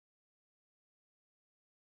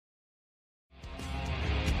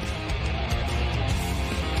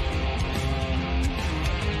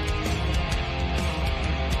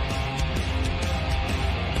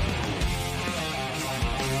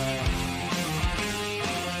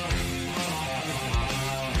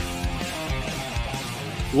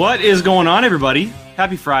What is going on, everybody?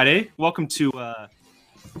 Happy Friday. Welcome to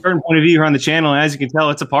Certain Point of View here on the channel. And as you can tell,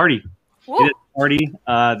 it's a party. Woo. It is a party.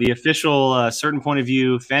 The official Certain Point of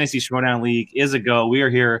View Fantasy Schmoedown League is a go. We are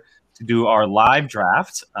here to do our live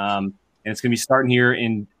draft. And it's going to be starting here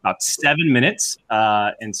in about 7 minutes.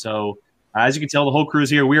 And so, as you can tell, the whole crew is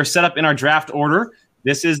here. We are set up in our draft order.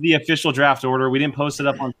 This is the official draft order. We didn't post it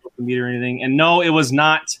up on social media or anything. And no, it was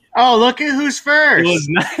not. Oh, look at who's first. It was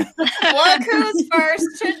not. Look who's first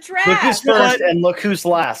to draft. Look who's first and look who's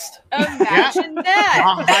last. Imagine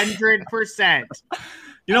that. 100%.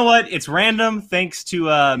 You know what? It's random. Thanks to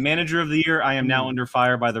Manager of the Year, I am now under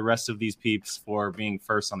fire by the rest of these peeps for being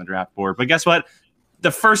first on the draft board. But guess what? The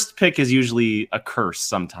first pick is usually a curse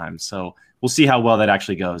sometimes. So we'll see how well that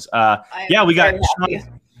actually goes.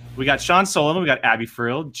 We got Sean Sullivan, we got Abby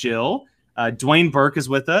Frill, Jill, Dwayne Burke is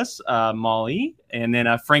with us, Molly, and then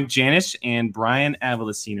Frank Janish and Brian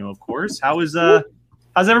Avalosino, of course. How's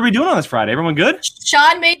everybody doing on this Friday? Everyone good?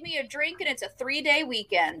 Sean made me a drink, and it's a 3-day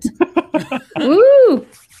weekend. Woo!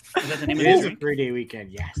 Is that the name of the drink? 3-day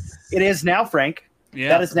weekend, yes. It is now, Frank. Yeah,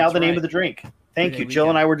 that is now the name of the drink. Thank you. Jill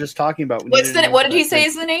and I were just talking about. What did he say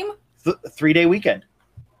is the name? 3-day weekend.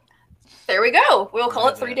 There we go. We'll call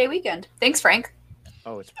it 3-day weekend. Thanks, Frank.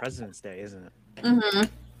 Oh, it's President's Day, isn't it? Mm-hmm.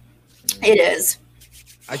 It is.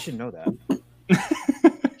 I should know that.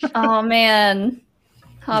 Oh man,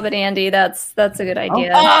 Hobbit Andy, that's a good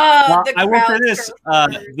idea. I will say this.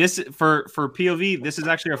 This for POV. This is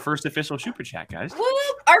actually our first official super chat, guys. Woo!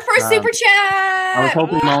 Our first super chat. I was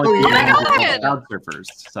hoping Molly Oh my God!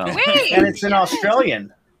 First, so. Wait. And it's in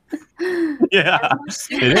Australian. Yeah,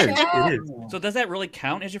 it is. So does that really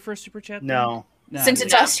count as your first super chat? No. Since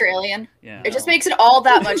it's Australian, yeah. It just makes it all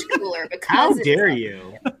that much cooler. Because how dare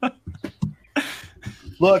you?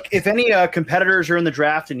 Look, if any competitors are in the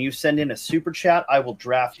draft and you send in a super chat, I will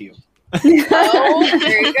draft you. Oh,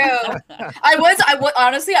 there you go.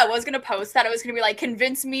 Honestly, I was gonna post that. I was gonna be like,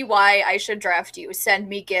 convince me why I should draft you. Send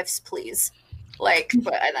me gifts, please. But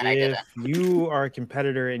then I didn't. If you are a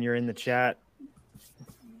competitor and you're in the chat,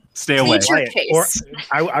 stay away. Or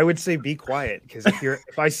I would say be quiet, because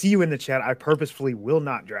if I see you in the chat, I purposefully will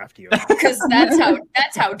not draft you. Because that's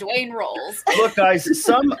how Dwayne rolls. Look, guys,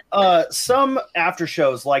 some after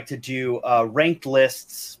shows like to do ranked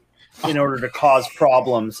lists in order to cause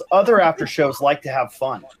problems. Other after shows like to have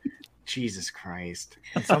fun. Jesus Christ.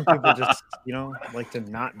 And some people just, like to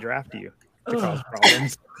not draft you to cause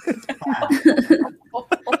problems.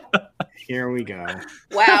 Here we go.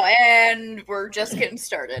 Wow, and we're just getting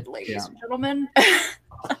started, ladies and gentlemen.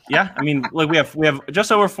 Yeah, I mean, look, we have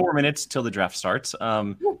just over 4 minutes till the draft starts.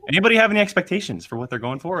 Anybody have any expectations for what they're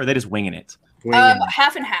going for, or are they just winging it?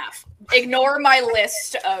 Half and half. Ignore my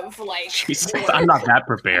list of Jesus, I'm not that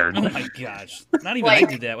prepared. Oh my gosh! Not even I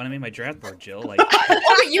did that when I made my draft board, Jill. Okay,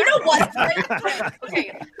 you know what?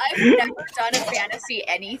 Okay, I've never done a fantasy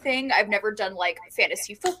anything. I've never done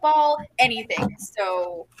fantasy football, anything.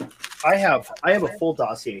 So I have a full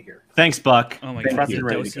dossier here. Thanks, Buck. Oh my god, the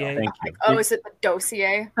dossier. Thank you. Oh, is it the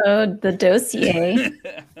dossier? Oh, the dossier.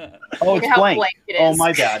 Oh, it's blank. Oh,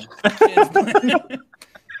 my bad.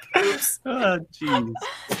 Oops. Oh, jeez.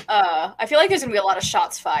 I feel like there's gonna be a lot of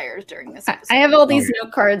shots fired during this episode. I have all these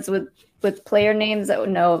note cards with player names.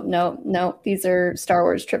 No, these are Star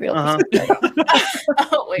Wars trivial. My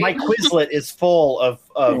Quizlet is full of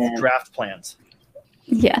draft plans.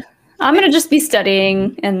 Yeah, I'm gonna just be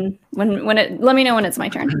studying, and when it let me know when it's my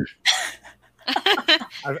turn.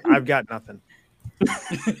 I've got nothing.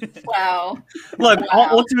 Wow. Look,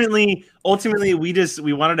 ultimately,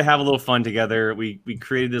 we wanted to have a little fun together. We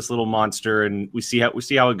created this little monster, and we see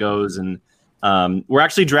how it goes. And we're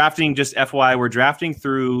actually drafting. Just FYI, we're drafting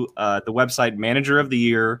through the website Manager of the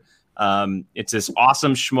Year. It's this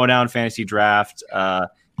awesome Schmoedown fantasy draft.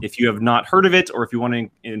 If you have not heard of it, or if you want to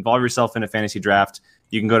involve yourself in a fantasy draft,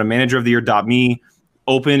 you can go to manageroftheyear.me.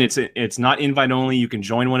 Open. It's not invite only. You can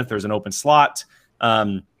join one if there's an open slot.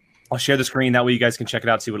 I'll share the screen. That way you guys can check it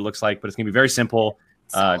out, see what it looks like. But it's going to be very simple.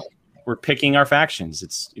 We're picking our factions.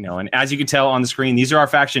 It's, and as you can tell on the screen, these are our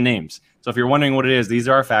faction names. So if you're wondering what it is, these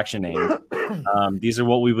are our faction names. These are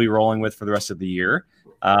what we'll be rolling with for the rest of the year.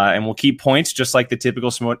 And we'll keep points just like the typical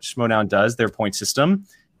Schmoedown does, their point system.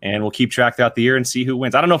 And we'll keep track throughout the year and see who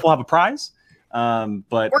wins. I don't know if we'll have a prize, but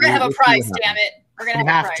we're going to have a prize, damn it. We're going to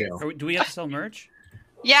have a prize. Do we have to sell merch?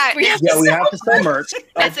 Yeah, we have to sell merch.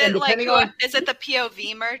 Is it is it the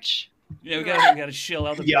POV merch? Yeah, we gotta shill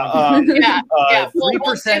out the 3%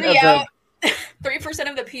 of the 3%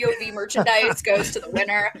 of the POV merchandise goes to the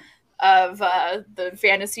winner of the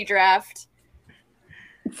fantasy draft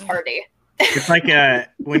party. It's like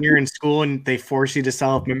when you're in school and they force you to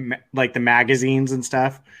sell like the magazines and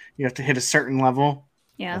stuff. You have to hit a certain level.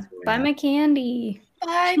 Yeah. Buy my candy.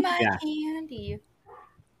 Buy my candy.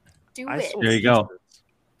 Do it. There you go.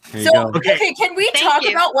 There you So, go. okay, can we Thank talk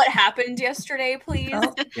you. about what happened yesterday, please?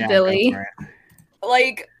 Yeah, Billy. go for it.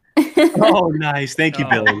 Like, Oh, nice. Thank you,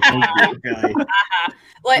 Billy. Thank you. Billy.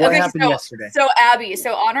 like, What okay, happened yesterday? So Abby,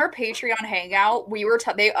 so on our Patreon hangout, we were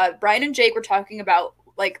Brian and Jake were talking about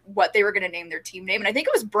like what they were going to name their team name, and I think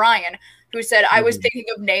it was Brian who said I was thinking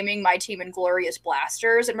of naming my team Inglorious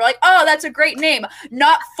Blasters, and we're like, oh, that's a great name.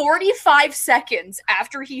 Not 45 seconds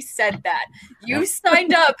after he said that, you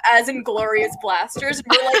signed up as Inglorious Blasters, and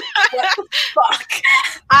we're like, what the fuck?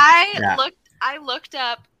 I looked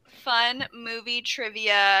up fun movie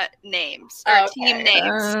trivia names or team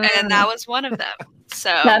names, and that was one of them.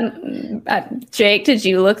 So, Jake, did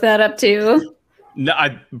you look that up too? No,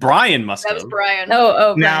 Brian must That have. was Brian.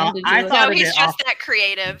 Oh, Now, Brian, did you I look thought no, of he's it just off- that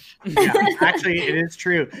creative. Yeah, actually, it is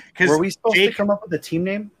true. Were we supposed Jake, to come up with a team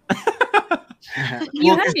name?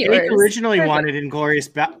 You have 'cause Jake yours. originally Perfect. wanted Inglorious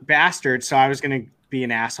Bastards, so I was going to be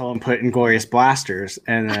an asshole and put Inglorious Blasters,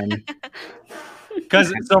 and then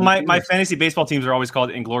Because my fantasy baseball teams are always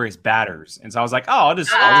called Inglorious Batters, and so I was like, oh, I'll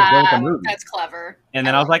just go with the movie. That's clever. And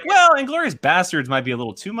then I was like, well, Inglorious Bastards might be a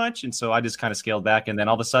little too much, and so I just kind of scaled back. And then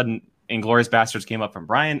all of a sudden, Inglorious Bastards came up from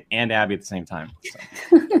Brian and Abby at the same time. So.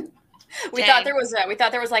 We thought there was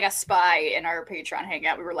like a spy in our Patreon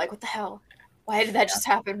hangout. We were like, what the hell? Why did that just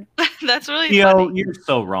happen? That's really Theo, funny. you're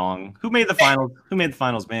so wrong. Who made the finals? Who made the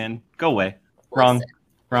finals, man? Go away. Wrong. Listen,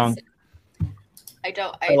 Wrong. listen.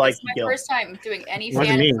 I like this is my Gil. first time doing any it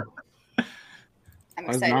wasn't me. I'm It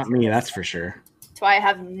was excited. not me, that's for sure. That's why I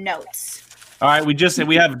have notes. All right,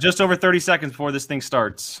 we have just over 30 seconds before this thing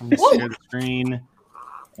starts. I'm gonna share the screen,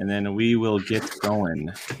 and then we will get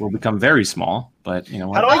going. We'll become very small, but you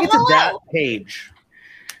know How do what? I get to that page?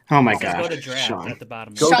 Oh my It says god. go to draft Sean. at the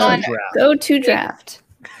bottom. Go Sean, to draft. Go to draft.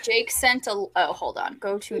 Jake sent a. Oh, hold on.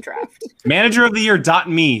 Go to draft. Manager of the year.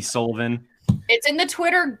 .me, Sullivan. It's in the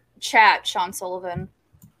Twitter chat, Sean Sullivan.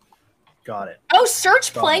 Got it. Oh,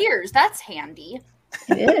 search Got it. players. That's handy.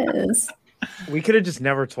 It is. We could have just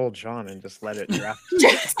never told Sean and just let it draft.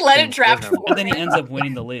 Just let it draft. And And then he ends up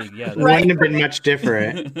winning the league. Yeah. It wouldn't have been much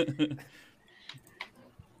different.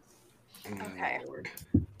 Okay.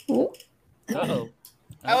 Ooh. Uh-oh.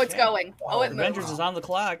 Oh, it's Okay. going. Oh, it Avengers moved. is on the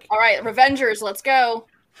clock. All right, Revengers, let's go.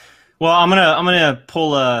 Well, I'm gonna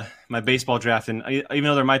pull my baseball draft, and even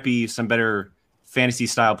though there might be some better fantasy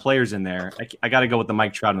style players in there, I got to go with the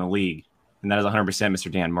Mike Trout in the league, and that is 100%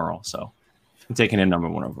 Mr. Dan Merle. So I'm taking him number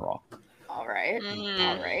one overall. All right.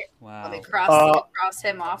 All right. Wow. Let me cross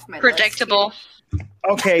him off my Predictable.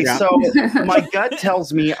 Okay, Yeah. so my gut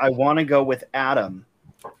tells me I want to go with Adam,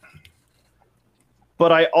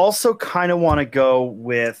 but I also kind of want to go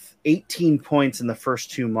with 18 points in the first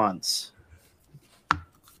 2 months.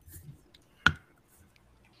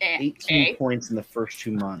 18 points in the first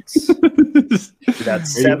 2 months.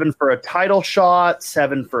 That's 7 for a title shot,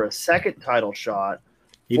 7 for a second title shot,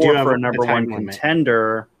 You 4 do have for a a number time one limit.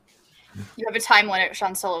 contender. You have a time limit,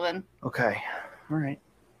 Sean Sullivan. Okay, all right.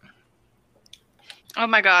 Oh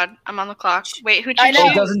my god, I'm on the clock. Wait, who'd I you know. It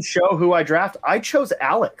choose? doesn't show who I draft. I chose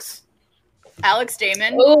Alex. Alex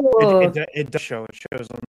Damon. Ooh. It does show. It shows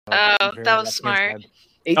on the Oh, very that was left-hand smart. side.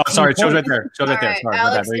 18 Oh, sorry, it shows right points. there. It shows All right there. right, Sorry,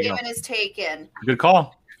 Alex there you go. Damon is taken. Good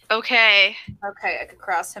call. Okay. Okay, I could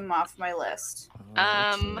cross him off my list. Which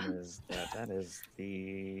one is that? That is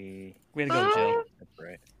the. Way to go, Jill. That's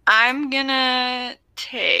right. I'm gonna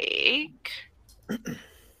take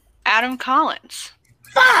Adam Collins.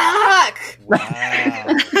 Fuck!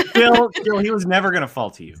 Wow. Bill, he was never gonna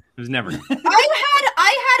fall to you. He was never.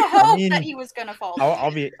 I had hope mean, that he was gonna fall.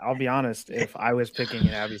 I'll be honest. If I was picking in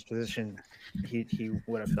Abby's position, he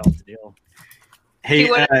would have felt the deal. Hey,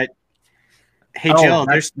 He would've- hey, Oh, Jill.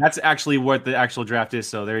 that's actually what the actual draft is.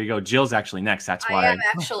 So there you go. Jill's actually next. That's why. I am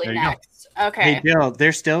actually there you go. next. Okay, Hey, Jill.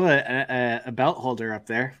 There's still a belt holder up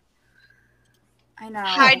there. I know.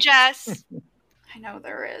 Hi, Jess. I know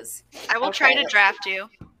there is. I will try to draft you.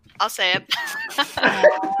 I'll say it.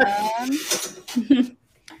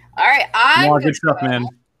 All right, I'm More gonna good stuff, go. man.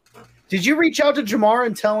 Did you reach out to Jamar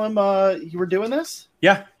and tell him you were doing this?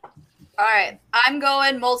 Yeah. All right, I'm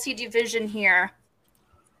going multi-division here,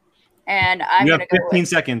 and I'm You gonna have go 15 with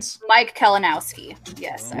seconds. Mike Kalinowski.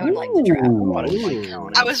 Yes, I would like to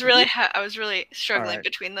draft. I was really struggling Alright.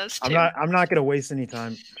 between those two. I'm not gonna waste any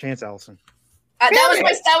time. Chance Ellison.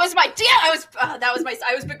 That was my. Damn,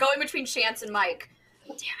 I was going between Chance and Mike.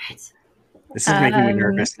 Damn it. This is making me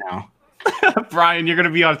nervous now. Brian, you're gonna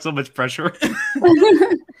be on so much pressure.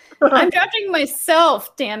 I'm drafting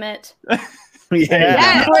myself. Damn it.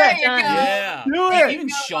 Yes, there you go. Yeah. Do it. Even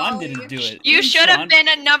Sean didn't do it. You Even should have Sean- been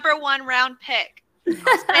a number 1 round pick.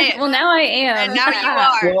 Say it. Well, now I am. And now you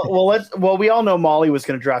are. Well, we all know Molly was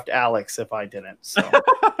going to draft Alex if I didn't. So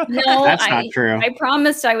No, That's not true. I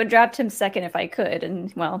promised I would draft him second if I could,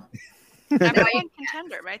 and well, Number 1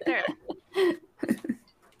 contender right there.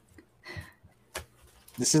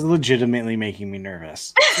 This is legitimately making me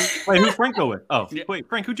nervous. Wait, who'd Frank go with? Oh, Yeah. wait,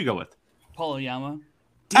 Frank, who'd you go with? Paul Oyama.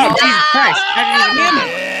 Oh, Jesus Christ!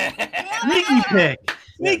 I didn't even Sneaky pick.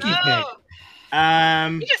 Sneaky pick.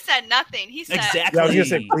 Oh, he just said nothing. He said Exactly. Yeah, I was gonna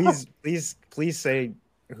say, please say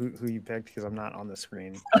who you picked because I'm not on the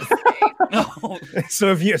screen. No.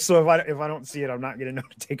 So if I don't see it, I'm not gonna know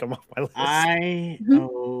to take them off my list.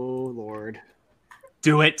 Oh Lord.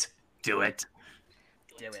 Do it. Do it.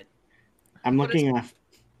 Do it. I'm looking off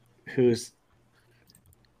who's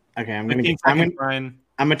okay. I'm Fifteen gonna seconds, Brian.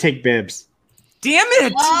 take Bibbs. Damn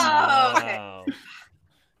it! Oh, okay. Wow.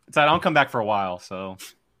 It's I don't come back for a while, so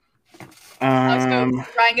Let's go.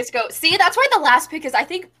 Ryan gets to go. See, that's why the last pick is. I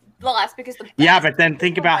think the last pick is the best. Yeah, but then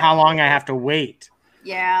think about how long I have to wait.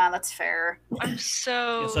 Yeah, that's fair. I'm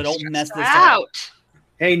so, Yeah, so don't mess this out. up.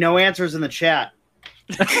 hey, no answers in the chat.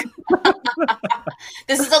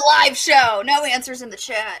 This is a live show. No answers in the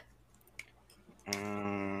chat.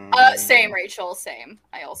 Same, Rachel. Same.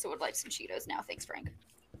 I also would like some Cheetos now. Thanks, Frank.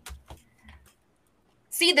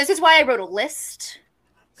 See, this is why I wrote a list.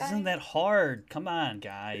 This isn't that hard. Come on,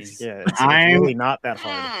 guys. Yeah, it's I'm- really not that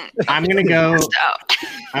hard. I'm gonna go.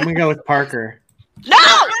 I'm gonna go with Parker. No!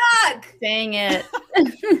 dang it.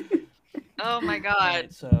 Oh my All god.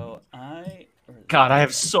 right, so God, I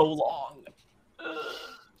have so long.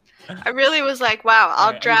 I really was like, wow, I'll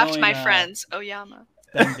Alright, I'm draft going, my friends, Oyama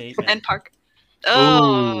Ben Bateman. and Park.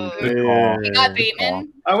 Oh, Good call. We got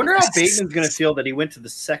Bateman. I wonder how Bateman's going to feel that he went to the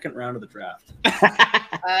second round of the draft.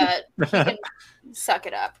 He can suck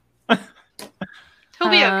it up. he'll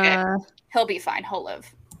be okay. He'll be fine. He'll live.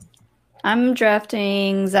 I'm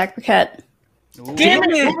drafting Zach Burkett. Ooh. Damn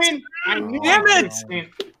it! Damn it! That's me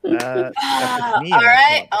all on the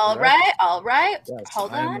right, clock, all correct? right, all right. Yes,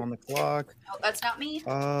 Hold I am on. on the clock. Oh, that's not me.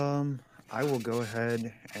 I will go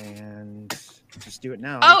ahead and just do it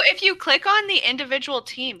now. Oh, if you click on the individual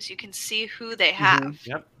teams, you can see who they have.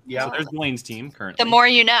 Yep. Yeah. So there's Blaine's team currently. The more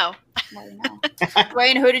you know. Well, you know.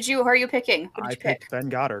 Wayne, who are you picking? Who did I you pick? picked Ben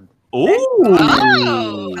Goddard. Ooh.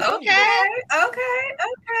 Oh, Okay.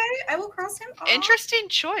 I will cross him off. Interesting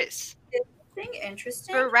choice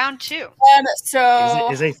Interesting. for round 2. So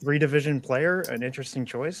Is a 3-division player an interesting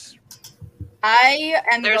choice? I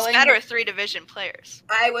am There's going. better 3-division players.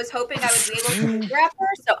 I was hoping I would be able to draft her,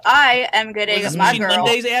 so I am getting Was this my Machine girl.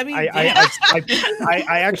 Mondays, Abby? I Damn.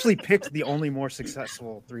 actually picked the only more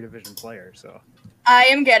successful 3-division player. So I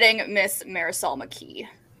am getting Miss Marisol McKee.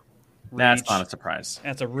 That's Reach. not a surprise.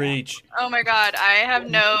 That's a reach. Oh my god, I have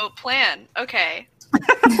no plan. Okay.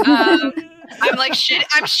 I'm like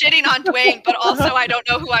I'm shitting on Dwayne, but also I don't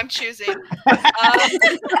know who I'm choosing.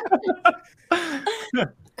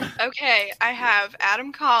 Okay, I have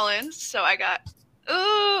Adam Collins, so I got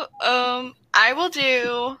I'll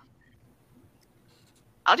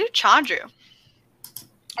do Chandru.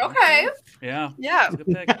 Okay. Yeah. Yeah. That's a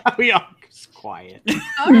good pick. We are just quiet.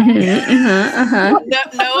 No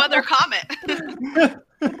other comment.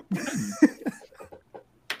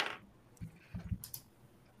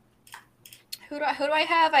 Who do I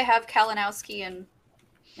have? I have Kalinowski and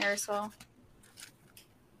Marisol.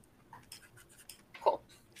 Cool.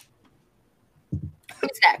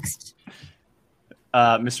 Who's next?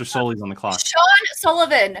 Mr. Soley's on the clock. Sean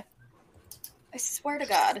Sullivan. I swear to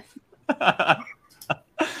God. I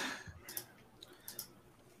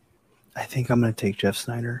think I'm going to take Jeff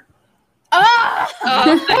Snyder. Oh,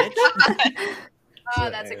 Bitch. oh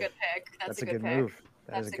that's a good pick. That's a good pick. move.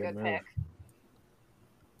 That That's is a good move. pick.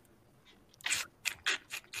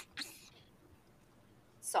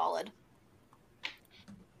 Solid.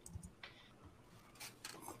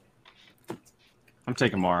 I'm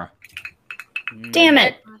taking Mara. Damn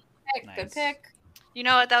it. Pick, Good Nice. pick. You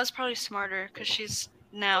know what? That was probably smarter because she's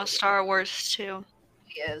now Star Wars too.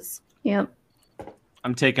 He is. Yep.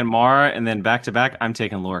 I'm taking Mara, and then back to back, I'm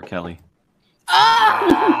taking Laura Kelly.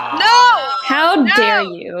 Oh! How No. dare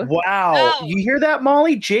you? Wow. No. You hear that,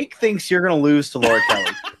 Molly? Jake thinks you're going to lose to Laura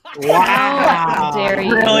Kelly. How dare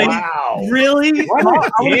you? Really? Wow. Really? What I a would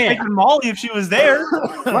have dick. taken Molly if she was there.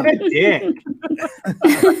 What a dick.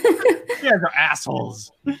 You guys are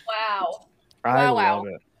assholes. Wow. I Wow. love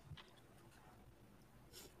it.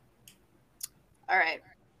 All right.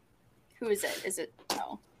 Who is it? Is it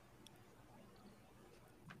no?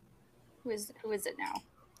 Who is it now?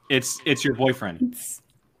 It's your boyfriend.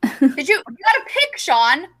 Did you gotta pick,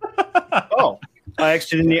 Sean? Oh, I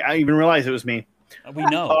actually didn't even realize it was me. We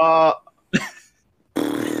know. I thought you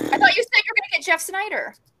said you were gonna get Jeff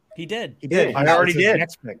Snyder. He did. He did. I already did.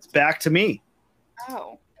 Next pick. It's back to me.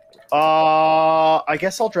 Oh. I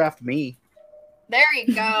guess I'll draft me. There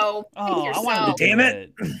you go. Oh, Pick I wanted to yourself.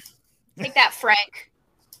 do it. Take that, Frank.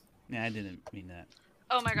 Yeah, I didn't mean that.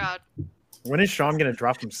 Oh my god. When is Sean gonna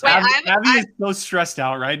drop himself? Wait, Abby is so stressed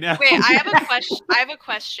out right now. Wait, I have a question. I have a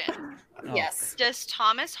question. Oh, Yes. Does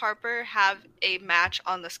Thomas Harper have a match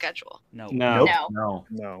on the schedule? No. No, No. no.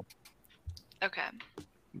 No. Okay.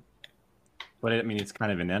 But I mean, it's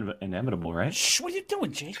kind of inevitable, right? Shh, what are you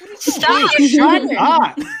doing, Jake? What are you doing?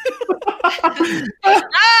 Stop! Shut up.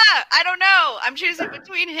 I don't know. I'm choosing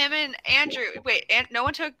between him and Andrew. Wait, no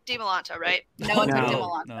one took DiMolanta, right? No one took No.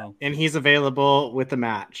 DiMolanta. No. And he's available with the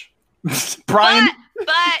match. Brian.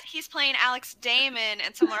 But he's playing Alex Damon,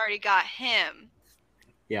 and someone already got him.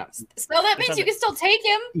 Yeah. So that means you can still take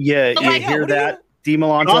him. Yeah, But you like, hear what are that?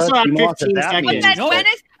 DiMolanta. You also have DiMolanta, 15 that seconds. means- But then No. when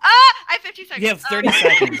is I have 50 seconds. You have 30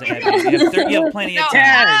 seconds, Abby. You have plenty No, of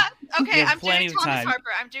time. okay, You have I'm plenty doing of Thomas time. Harper.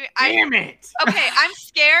 Damn it. Okay, I'm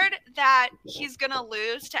scared that he's gonna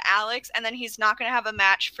lose to Alex, and then he's not gonna have a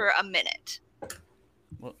match for a minute.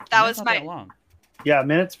 Well, That that's was not my- that long. Yeah, a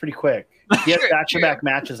minute's pretty quick. He has True, back-to-back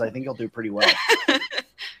matches. I think he'll do pretty well.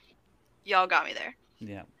 Y'all got me there.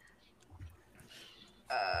 Yeah.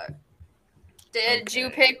 Did you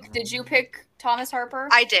pick Thomas Harper?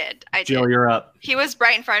 I did. Jill, you're up. He was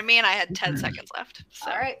right in front of me, and I had 10 seconds left.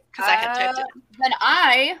 So, All right. because I had typed it. Then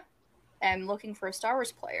I am looking for a Star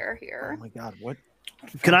Wars player Oh here. my God! What?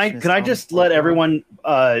 Can I just let everyone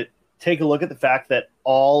take a look at the fact that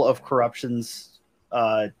all of Corruption's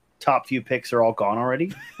top few picks are all gone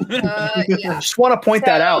already? Yeah. Just want to point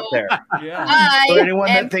that out So- there Yeah. for anyone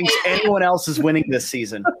am that thinks taking- anyone else is winning this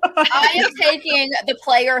season. I am taking the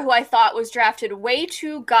player who I thought was drafted way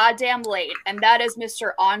too goddamn late, and that is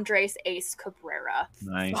Mr. Andres Ace Cabrera.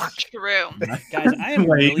 Nice. True. Guys, I'm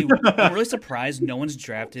Wait. really surprised no one's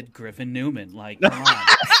drafted Griffin Newman. Like, come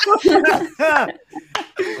on.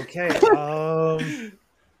 Okay.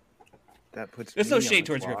 That puts. There's no me on shade the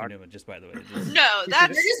towards clock. Griffin Newman, just by the way. Just- No,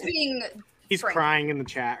 that's You're just being He's Frank. crying in the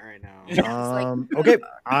chat right now. Okay,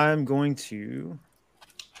 I'm going to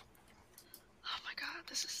oh my god,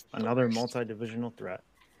 this is the another worst. multi-divisional threat.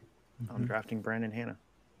 I'm drafting Brandon Hanna.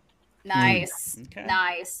 nice. Okay.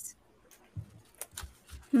 Nice.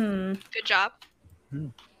 Good job. I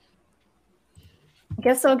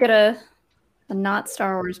guess I'll get a not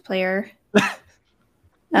Star Wars player.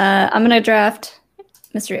 I'm gonna draft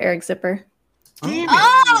Mr. Eric Zipper.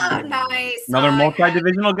 Oh, nice. Another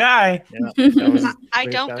multi-divisional guy. Yeah, that was I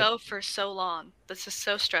wait, don't that- go for so long. This is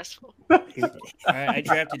so stressful. He, All right, I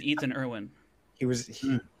drafted Ethan Irwin. he was.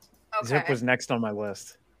 Okay. Zip was next on my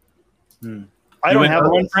list. I You don't went have a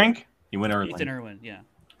Irwin, list. Frank. You went Irwin. Ethan Irwin, yeah.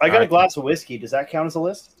 I got a Alright. glass of whiskey. Does that count as a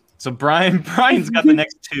list? So Brian's got the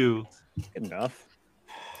next two. Good enough.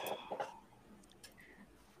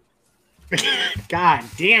 God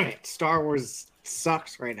damn it. Star Wars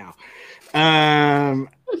sucks right now. There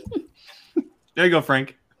you go,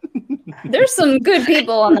 Frank. There's some good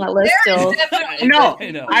people on that list still. No,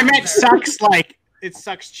 I know. I meant sucks like it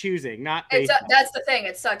sucks choosing, not based That's the thing.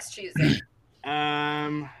 It sucks choosing.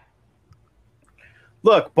 on.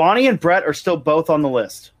 Look, Bonnie and Brett are still both on the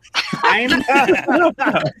list. I'm How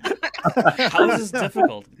is this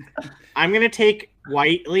difficult? I'm gonna take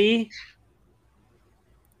Whiteley.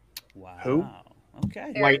 Wow. Who?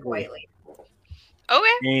 Okay. Eric Whiteley. Whiteley. Okay.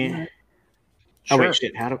 And... Sure. Oh wait,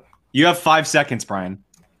 shit. How do You have 5 seconds, Brian.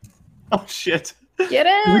 Oh shit! Get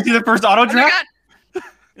Did we it? see the first auto Oh my draft? god.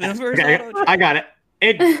 The first okay, auto- I got it.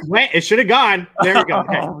 It went. It should have gone. There we go.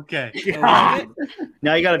 Okay. Oh, okay. God.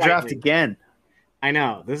 Now you got to draft Whiteley. again. I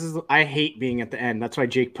know. This is. I hate being at the end. That's why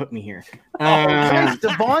Jake put me here. Devon,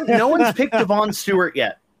 no one's picked Devon Stewart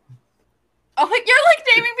yet. Oh, like you're like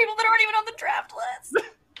naming people that aren't even on the draft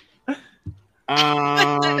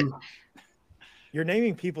list. You're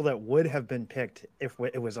naming people that would have been picked if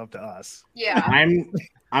it was up to us. Yeah.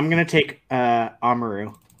 I'm gonna take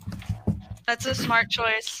Amaru. That's a smart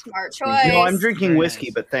choice. Smart choice. No, I'm drinking Very whiskey,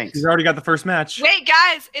 nice. but thanks. He's already got the first match. Wait,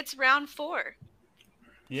 guys, it's round 4.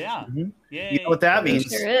 Yeah. Mhm. Yay. You know what that means?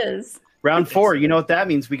 Sure is. Round 4. You know what that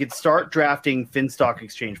means? We could start drafting Finstock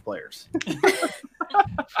Exchange players.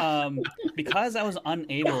 Because I was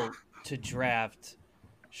unable to draft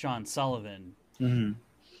Sean Sullivan,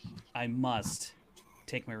 I must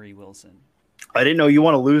take Marie Wilson. I didn't know you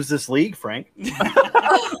want to lose this league, Frank.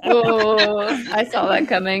 Oh, I saw that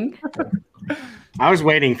coming. I was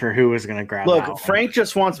waiting for who was going to grab. Look, that Frank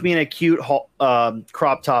just wants me in a cute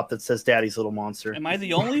crop top that says "Daddy's Little Monster." Am I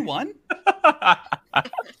the only one?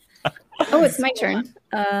 Oh, it's my turn.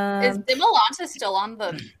 Is Dimolanta still on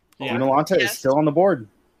the Yeah. Milanta is still on the board.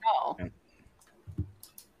 Oh.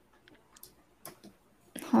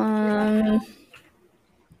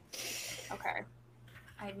 Okay.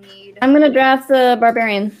 I'm gonna draft the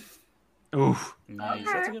barbarian. Oof. Nice.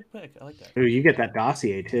 That's a good pick. I like that. Ooh, you get that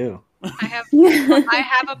dossier too. I have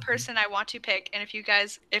a person I want to pick, and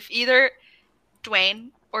if either Dwayne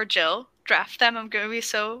or Jill draft them, I'm going to be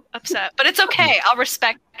so upset. But it's okay. I'll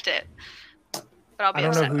respect it. But I'll be I don't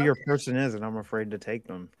upset. know who your person is, and I'm afraid to take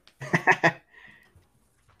them.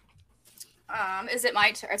 Is it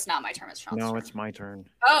my turn? It's not my turn. It's Sean's turn. It's my turn.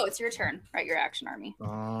 Oh, it's your turn. Right, your action army.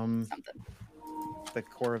 Something. The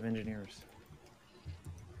Corps of Engineers.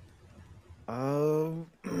 Oh,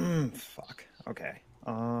 fuck. Okay.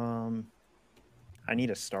 I need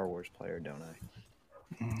a Star Wars player, don't I?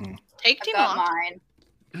 Mm-hmm. Take I've got mine.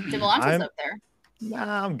 Demelante's up there.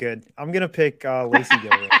 Nah, I'm good. I'm gonna pick Lacey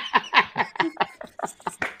Gilroy.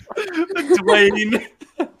 Dwayne.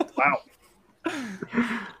 Wow.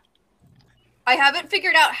 I haven't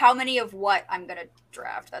figured out how many of what I'm gonna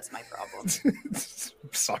draft. That's my problem.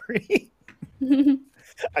 Sorry.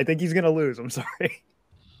 I think he's gonna lose. I'm sorry.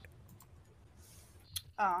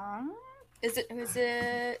 Is it? Who's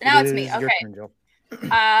it? Now it's me. Your Okay. turn, Jill.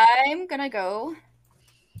 I'm gonna go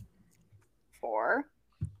for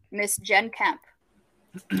Miss Jen Kemp.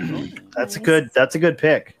 That's a good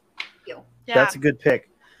pick. You. Yeah. That's a good pick.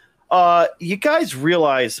 You guys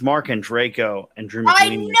realize Mark and Draco and Drew I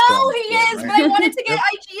McLean know he is, but I wanted to get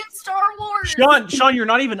IG in Star Wars. Sean, you're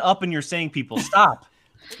not even up and you're saying people. Stop.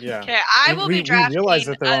 Yeah. Okay, I will be drafting. We realize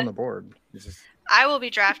that they're on the board. I will be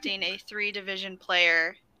drafting a 3-division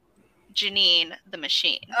player, Janine the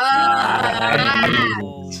Machine.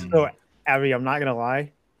 So, Abby, I'm not gonna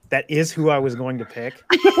lie. That is who I was going to pick,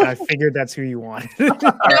 and I figured that's who you wanted.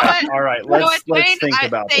 All right. Let's think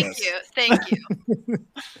about this. Thank you.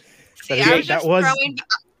 See, that was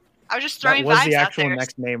just throwing that was vibes the out actual there.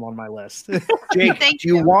 next name on my list. Jake, do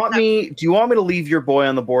you want me to leave your boy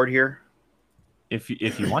on the board here? If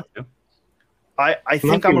you want to. I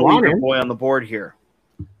think I'm gonna leave your boy on the board here.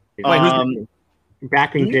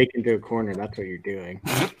 Backing Jake into a corner. That's what you're doing.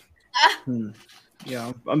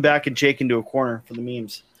 Yeah, I'm backing Jake into a corner for the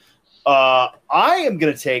memes. I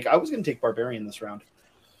was gonna take Barbarian this round,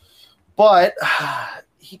 but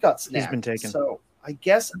he got snapped. He's been taken. So I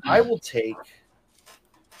guess I will take.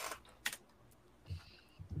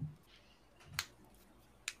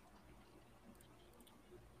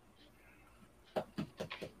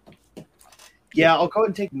 Yeah, I'll go ahead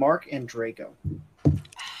and take Mark and Draco.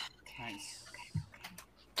 Nice.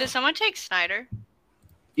 Did someone take Snyder?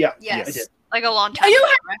 Yeah, Yes. yeah, I did. Like a long time You ago,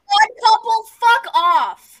 have right? one couple. Fuck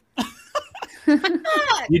off.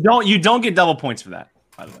 You don't get double points for that,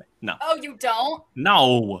 by the way. No. Oh, you don't?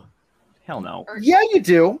 No. Hell no. Yeah, you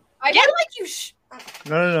do. I feel like you.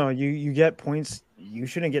 No. You get points. You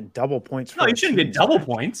shouldn't get double points. No, you shouldn't get double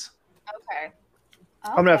points. Okay.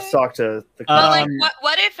 I'm gonna have to talk to the. But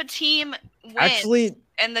what if a team wins Actually,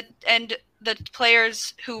 and the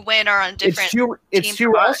players who win are on different? It's two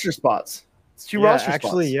roster spots. It's two roster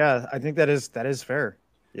spots. Yeah, I think that is fair.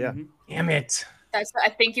 Yeah. Mm-hmm. Damn it. I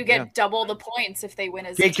think you get double the points if they win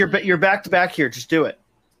as. Jake, you're back to back here. Just do it.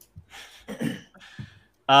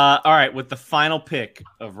 All right, with the final pick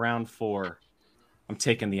of round 4, I'm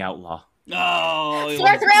taking the Outlaw. No.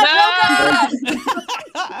 Fourth round.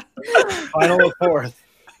 Final of 4th.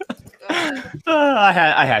 I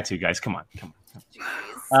had to, guys. Come on.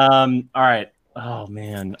 All right. Oh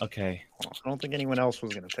man. Okay. I don't think anyone else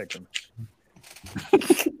was going to pick him.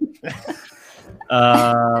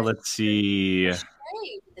 Let's see.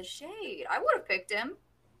 The shade. I would have picked him.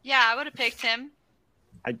 Yeah, I would have picked him.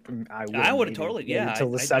 I would have totally. Yeah.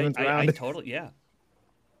 Until the 7th round. I totally. Yeah.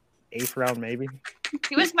 8th round, maybe.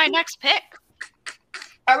 He was my next pick.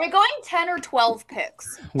 Are we going 10 or 12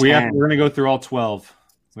 picks? We're gonna go through all 12.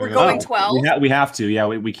 We're going 12. We have to. Yeah,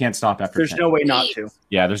 we can't stop after. There's 10. no way not to.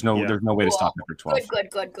 Yeah, there's no way to stop after 12. Good.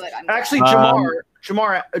 Actually,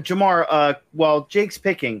 Jamar. While Jake's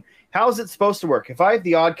picking, how is it supposed to work? If I have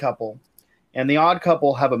the odd couple, and the odd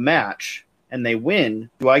couple have a match and they win,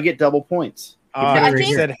 do I get double points?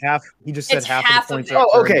 He said half. He just said half the points.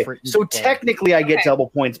 Oh, okay. So technically, I get double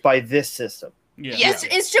points by this system. Yeah. Yes.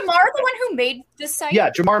 Is Jamar the one who made this site? Yeah,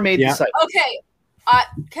 Jamar made the site. Okay.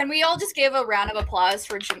 Can we all just give a round of applause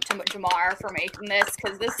for Jamar for making this?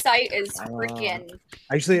 Because this site is freaking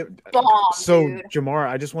Actually, bomb, so dude. Jamar,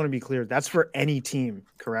 I just want to be clear. That's for any team,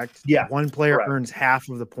 correct? Yeah, One player correct. earns half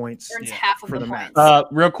of the points. Earns Yeah. half of For the the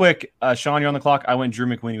points. Real quick, Sean, you're on the clock. I went Drew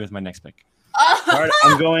McWinney with my next pick. All right,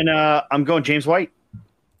 I'm going James White.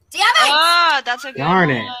 Damn it! Ah, that's a good Darn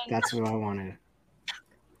one. it. That's what I wanted.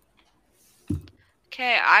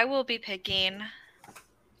 Okay, I will be picking.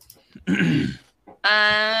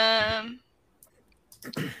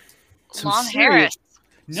 Long Harris.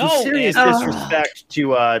 Some No, serious Andrew. disrespect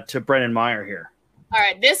to Brennan Meyer here. All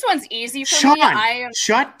right, this one's easy for Sean, me. I am.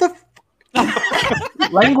 shut the.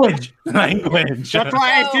 Language. That's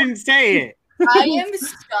why I didn't say it. I am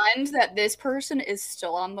stunned that this person is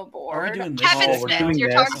still on the Are we board. doing this? Kevin we're Smith. doing You're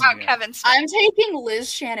this. talking about Okay. Kevin Smith. I'm taking Liz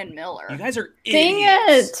Shannon Miller. You guys are Dang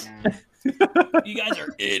idiots. it! You guys are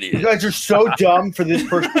You idiots. guys are so dumb for this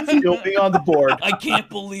person still being on the board. I can't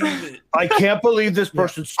believe it. I can't believe this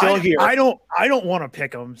person's still here. I don't want to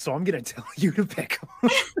pick him, so I'm gonna tell you to pick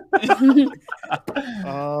him.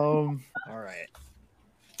 All right.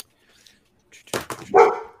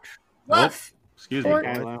 Woof. Excuse me. Or-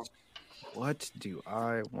 Kylo. What do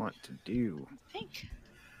I want to do? think.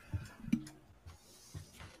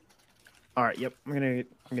 All right. Yep. I'm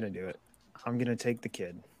gonna do it. I'm gonna take the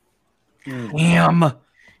kid. Damn.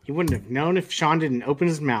 He wouldn't have known if Sean didn't open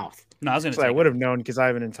his mouth. No, I was gonna So I say would have known because I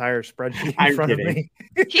have an entire spreadsheet in I'm front kidding. of me.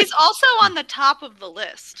 He's also on the top of the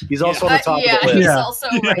list. He's also on the top yeah, of the list. he's Yeah. also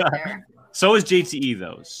right there. So is JTE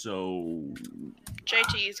though. So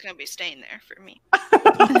JT is going to be staying there for me.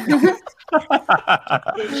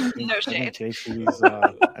 No I shade. think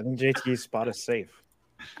JT's spot is safe.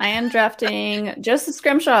 I am drafting Joseph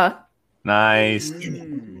Scrimshaw. nice.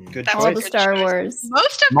 Good That's All a the choice. good Star choice. Wars.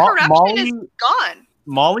 Most of Mo- corruption Molly- is gone.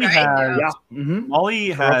 Molly Right. has Yeah. Mhm. Molly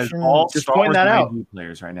has Corruption. all Just Star point Wars that out. 9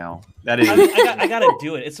 players right now. That is I gotta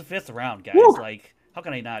do it. It's the 5th round, guys. Woo. Like, how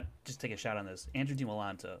can I not just take a shot on this? Andrew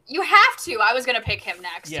DiMolanta. You have to. I was gonna pick him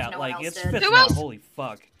next. Yeah, if no like one else it's did. 5th Who round. else? Holy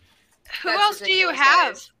fuck. Who That's else do you ridiculous,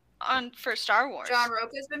 have guys. on for Star Wars? John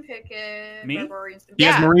Roca's been picking. Me? Barbarian's been he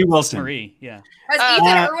has Yeah. Marie Wilson. Marie, yeah. Has Uh,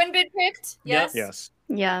 Ethan Irwin been picked? Yep. Yes. Yes.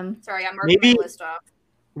 Yeah. Sorry, I'm marking Maybe- my list off.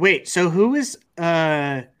 Wait, so who is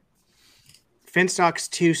Finstock's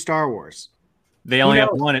 2 Star Wars? They only Who have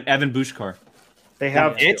knows? one, and Evan Bushkar. They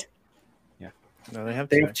have Yeah. It? No, they have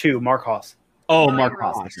They two. have two. Mark Haas. Oh, Ryan Mark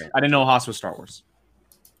Ross. Haas. That's right. I didn't know Haas was Star Wars.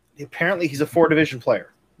 Apparently, he's a 4-division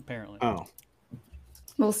player. Apparently. Oh.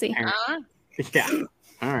 We'll see. Yeah.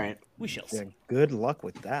 All right. We shall see. Yeah, good luck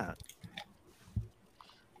with that.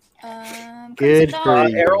 Good Crimson for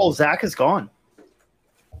Dawn. you. Errol, Zach is gone.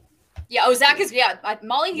 Yeah. Oh, Zach is. Yeah.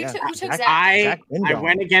 Molly, Yeah, who took Zach- Zach? I Zach Lindholm.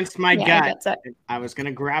 went against my Yeah, I gut. got Zach. I was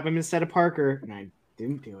gonna grab him instead of Parker, and I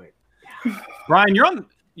didn't do it. Brian, you're on the I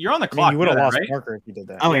mean, clock. you would have know that, lost right? Parker if you did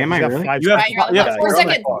that. Oh, am he's I got really? 5 You have- Right, you're on the yeah, clock for a you're on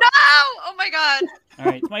the second. clock. No! Oh my god. All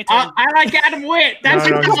right, it's my turn. I like Adam Witt. That's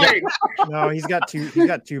No, a no, thing. No, he's got two. He's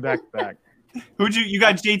got two back to back. Who'd you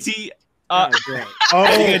got JT? Oh, great. Oh,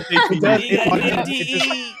 I think it it's does. You got It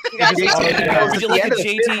JTE. got just JTE. auto-drafts. Would you like a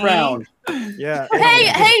JTE? round. Yeah. Hey,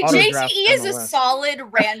 it hey, just auto-drafts JTE is a MLS. solid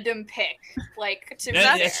random pick. Like to be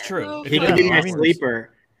That's fair. true. He Yeah, could be I my mean-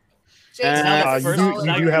 sleeper. JTE is a You First- do, solid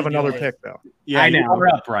you I do have really another do it. pick though. Yeah, I you know. are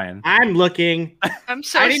up, Brian. I'm looking. I'm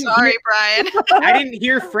so I didn't sorry, hear- Brian. I didn't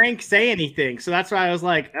hear Frank say anything, so that's why I was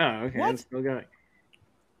like, "Oh, okay, What? let's still going."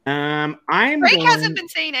 I'm Frank going... hasn't been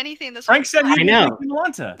saying anything this Frank said whole he I know. didn't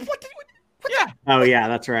want to. Yeah. Oh yeah,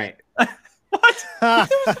 that's right. What?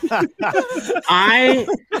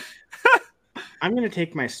 I'm gonna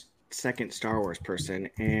take my second StarArs person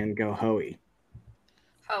and go Hoey.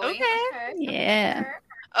 Hoey. Okay. Yeah.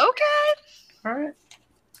 Okay. All right.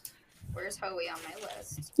 Where's Hoey on my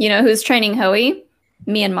list? You know who's training Hoey?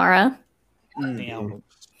 Me and Mara. Damn.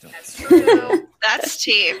 That's true. That's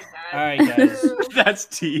tea. All right, guys. That's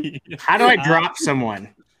T. How do I drop someone?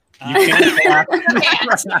 You can't.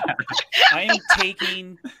 I am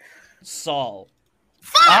taking Saul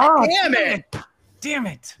Oh, Damn it! damn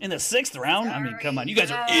it! in the 6th round. I mean, come on, you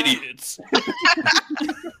guys are Sorry. idiots.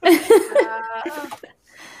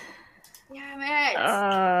 Damn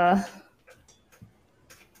it.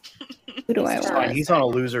 Who do I It's Fine, want? he's on a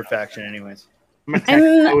loser faction, anyways. I'm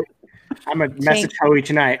gonna message Hoey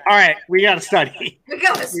tonight. All right, we gotta study. We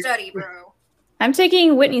gotta study, bro. I'm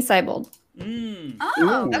taking Whitney Seibold. Mm.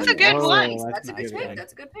 Oh, That's a good one. That's a good good pick. one.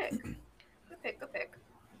 That's a good pick. Good pick. Good pick.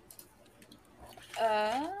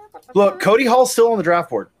 Look, Cody Hall's still on the draft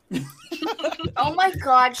board. Oh my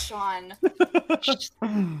God, Sean.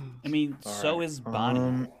 I mean, so is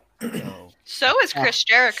Bonnie. So, So is Chris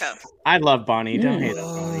Jericho. I love Bonnie. Don't hate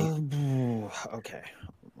on Bonnie. Okay.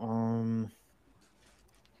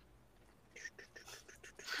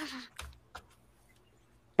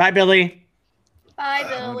 Bye, Billy. Bye,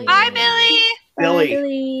 Billy. Bye, Billy.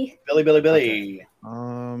 Billy. Billy. Billy.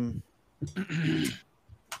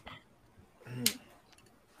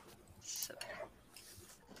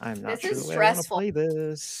 I'm not This sure is the way I want to stressful. play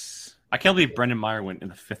this. I can't believe Brendan Meyer went in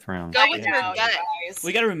the 5th round. Go with I your know, gut. you guys.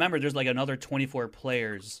 We got to remember, there's like another 24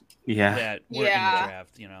 players Yeah. that were in the Yeah.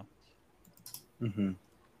 draft. You know. Mm-hmm.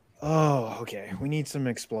 Oh, okay. We need some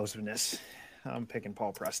explosiveness. I'm picking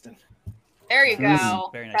Paul Preston. There you go.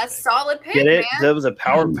 Very nice That's pick. solid pick, Get it? man. That was a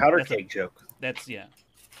powder That's a- cake joke. That's yeah.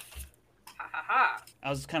 Ha, ha, ha. I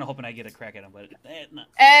was kind of hoping I get a crack at him, but no.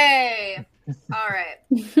 Hey. All right.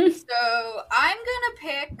 So I'm gonna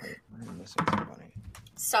pick I'm missing somebody.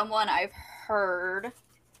 someone I've heard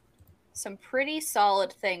some pretty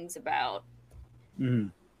solid things about,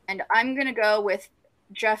 Mm. and I'm gonna go with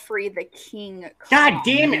Jeffrey the King. God Kong.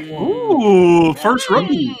 damn it. Ooh, first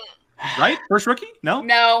rookie. Right? First rookie? No?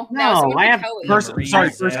 No, No, so it would I be have Cody. First, Marie, sorry,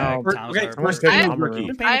 Zach, first, Thomas okay, Harper. first Been English paying rookie.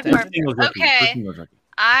 attention. I have First English rookie. Okay. First English rookie.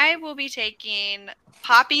 I will be taking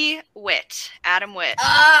Poppy Witt, Adam Witt.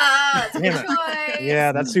 Ah, that's a good Damn choice.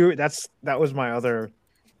 Yeah, that was my other.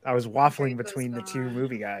 I was waffling between the two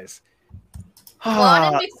movie guys.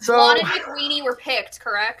 Lon and, So Lon and McWeenie were picked,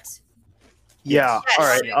 correct? yeah, Yes, all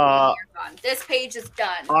right. McWeenie are done. This page is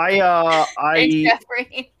done. Thanks, I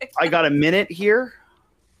Jeffrey. got a minute here.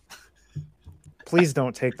 Please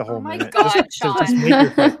don't take the whole Oh my minute. God, just make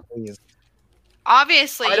your pick, please.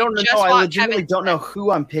 Obviously, I don't know. just I want legitimately Kevin don't know Smith.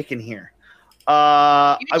 who I'm picking here.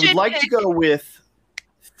 I would should like to pick- go with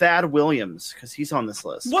Thad Williams because he's on this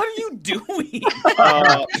list. What are you doing?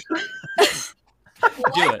 Uh,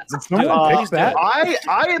 Do it. Did Do someone it. pick that?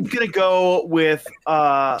 I am gonna go with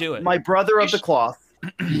Do it. my brother of You the cloth,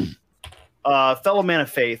 fellow man of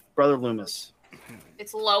faith, brother Loomis.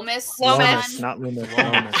 It's Lomas. Lomas. Not Loomis.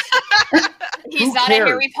 Lomas. He's Who not cares? a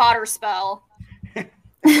Harry Potter spell.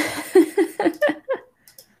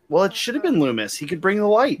 Well, it should have been Loomis. He could bring the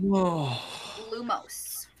light.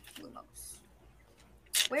 Lumos.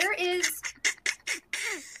 Where is?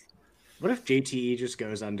 What if JTE just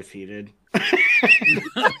goes undefeated? Oh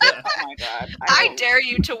my God! I dare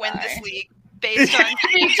you to win this league based on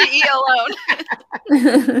JTE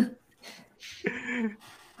alone.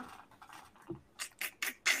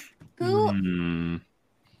 Who? Hmm.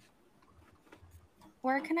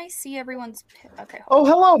 Where can I see everyone's? Okay, Oh, hold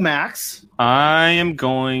hello, Max. I am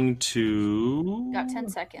going to. on. Got 10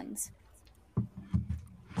 seconds.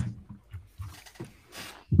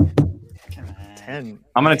 Come on. 10.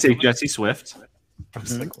 I'm going to take Jesse Swift. I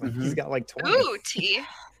was like, Mhm. he's got like 20. Ooh, T.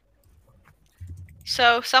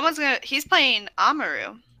 So he's playing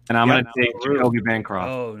Amaru. And I'm Yeah, going to take Jacoby Bancroft.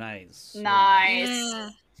 Oh, nice.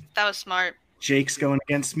 Nice. That was smart. Jake's going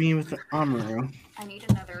against me with the Amaru. I need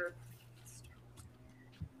another.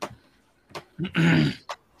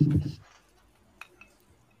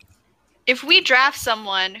 If we draft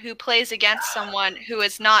someone who plays against someone who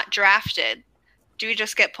is not drafted, do we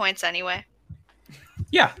just get points anyway?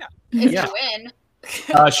 Yeah. If Yeah. you win.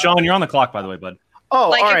 Sean, you're on the clock, by the way, bud. Oh,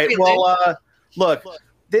 Like, all if right. we Well, look,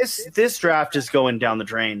 this draft is going down the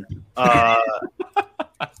drain,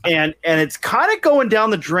 and it's kind of going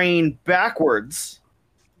down the drain backwards,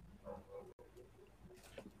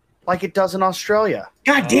 like it does in Australia.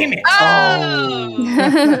 God damn it!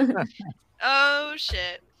 Oh! Oh,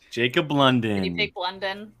 shit. Jacob Did you London. pick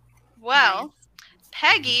London? Well,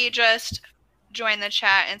 Peggy just joined the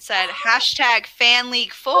chat and said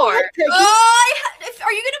 #FanLeague4. Oh,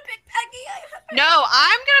 are you gonna pick Peggy? No,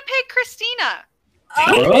 I'm gonna pick Christina.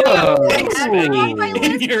 Oh, Oh. I had her on my In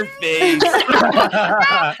list. your face. No,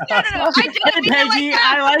 I didn't mean it Peggy, like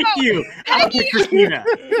that. I like No, you. I like Peggy. Christina.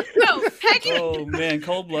 No, Peggy. Oh man,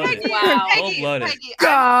 cold blooded. Wow. Cold blooded. Peggy,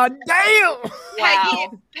 God damn!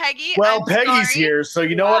 Wow. Peggy. Well, I'm Peggy's sorry. here, so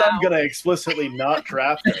you know what? I'm Wow. gonna explicitly not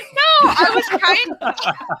draft her. No, I was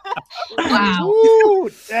trying. Wow. Ooh,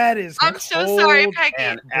 that is. I'm so sorry, Peggy.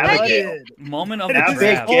 And Peggy, Abigail. Moment of the Abigail.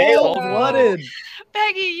 draft. Cold blooded.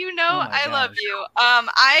 Peggy, you know Oh my I love gosh. you.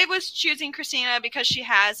 I was choosing Christina because she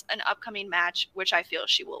has an upcoming match, which I feel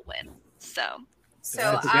she will win. So. So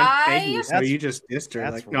That's against Peggy, I so you just dissed her.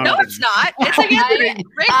 That's Like, No, it's not. It's against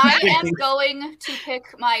Rick. I am going to pick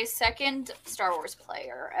my second Star Wars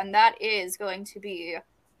player, and that is going to be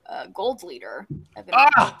Gold Leader. Evan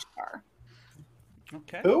Star.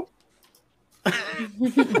 Okay. Who?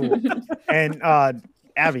 And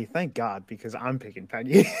Abby, thank God, because I'm picking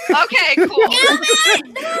Peggy. Okay, cool.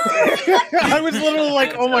 I was literally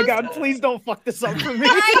like, oh my God, please don't fuck this up for me.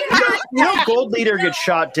 Gold leader gets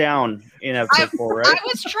shot down in episode 4, right?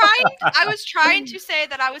 I was trying to say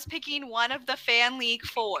that I was picking one of the Fan League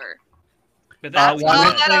 4. But that's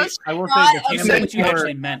I will say the you said what you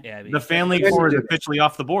actually meant, Abby. The Fan League 4 is officially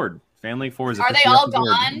off the board. Fan League 4 is Are officially they off all the board.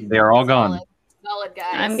 gone? They are all gone. Solid guys.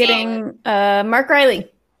 I'm getting Mark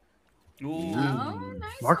Riley. Ooh. Oh,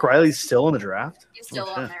 nice. Mark Riley's still in the draft. He's still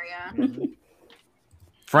Oh, on shit. there, yeah.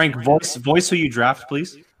 Frank, voice who you draft,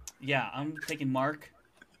 please. Yeah, I'm taking Mark.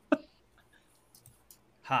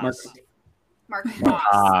 Haas. Mark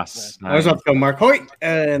Haas. I was about to go Mark Hoyt.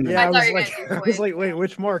 And Yeah, I thought you were gonna do I was Boyd. like, wait,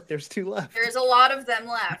 which Mark? There's 2 left. There's a lot of them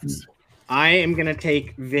left. I am going to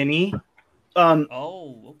take Vinny.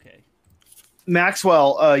 Oh, okay.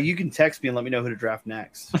 Maxwell, you can text me and let me know who to draft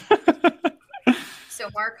next. So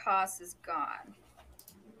Mark Haas is gone.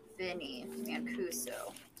 Vinny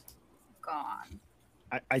Mancuso gone.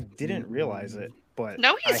 I didn't realize it, but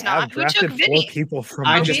No, he's I not. have Who took drafted 4 Vinny? people from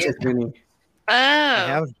I the just den. took Vinny. Oh, I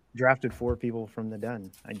have drafted 4 people from the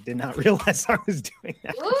den. I did not realize I was doing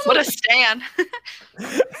that. what a stan.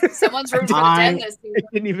 Someone's room to the den this I season.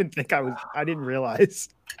 didn't even think I didn't realize.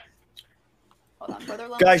 Hold on, brother.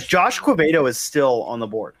 Guys, Josh Quevedo is still on the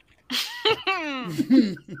board.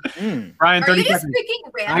 Brian, Are 30 you just seconds. picking I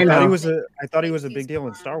I random? know. thought he was a big deal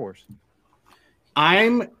in Star Wars.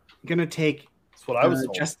 I'm going to take That's what I was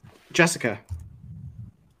told. Jessica.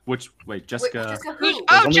 Wait, Jessica? Jessica Who's- who?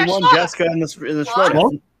 oh, There's only Jess one Schloss. Jessica in this Schloss?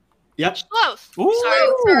 Reddit. Yep. Schloss. Ooh.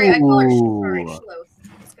 Sorry, I call her Schloth.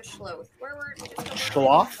 Jessica Schloth. Where were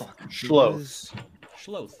Schloth? Schloth.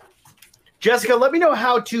 Schloth. Jessica, let me know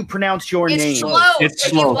how to pronounce your It's name. Schloth. It's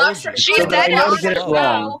If you Schloth. watch her, She's if you dead now. watch her Get it show-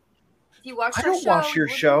 wrong. If you watch I her don't watch your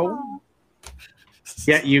you would show. know.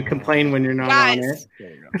 Yeah, you complain when you're not on Guys,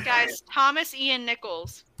 it. guys, Thomas Ian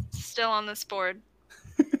Nichols still on this board.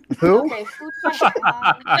 Who? Okay, who's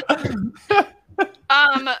that?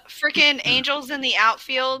 Freaking Angels in the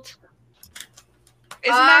Outfield.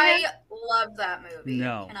 Isn't I that love that movie.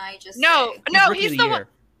 No. Can I just No, say? no, Rookie he's of the the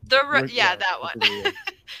one. year. Yeah, that one.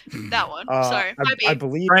 That one. Sorry, my I bad.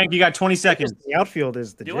 believe Frank, you got 20 seconds. the outfield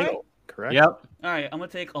is the Do I? jail, correct? Yep. All right, I'm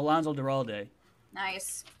gonna take Alonzo Duralde.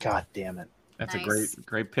 Nice. God damn it. That's Nice. a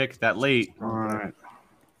great pick that late. All right.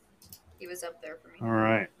 He was up there for me. All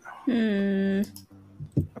right.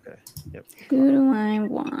 Okay. Yep. Who do I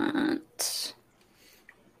want?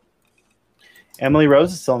 Emily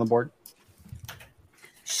Rose is still on the board.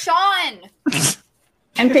 Sean.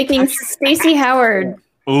 I'm picking Stacey Howard.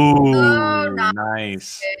 Ooh, Oh,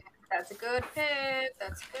 nice. That's a good pick.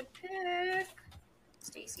 That's a good pick.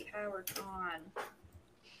 Stacey Howard gone.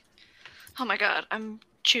 Oh my god, I'm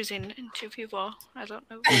choosing 2 people. I don't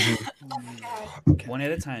know. One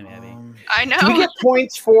at a time, Abby. I know. Do we get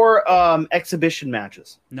points for exhibition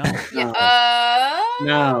matches? No. Yeah.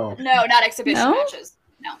 No. No, not exhibition No? matches.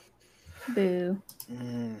 No. Boo.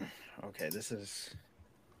 Okay, this is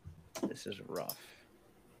rough.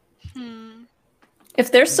 If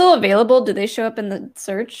they're still available, do they show up in the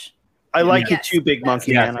search? I like Yes. you too, Big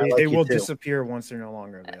Monkey Yeah, Man. I like They you will too. disappear once they're no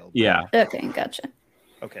longer available. Yeah. Okay, gotcha.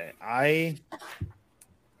 Okay, I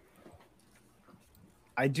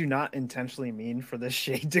do not intentionally mean for this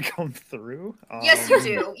shade to come through. Yes, you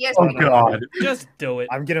do. Yes, Oh you do. God. Just do it.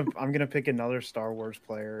 I'm gonna pick another Star Wars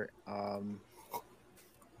player.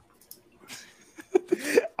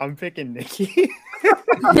 I'm picking Nikki.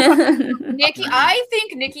 Nikki, I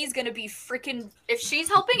think Nikki's gonna be freaking. If she's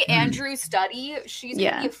helping Andrew study, she's gonna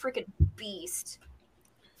Yeah. be a freaking beast.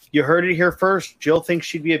 You heard it here first. Jill thinks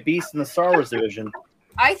she'd be a beast in the Star Wars division.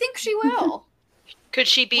 I think she will. Could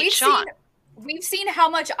she beat We've Sean? We've seen how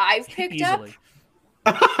much I've picked up. Easily.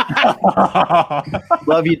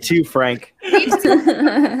 Love you too, Frank. We've seen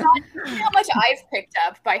how much I've picked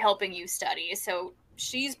up by helping you study. So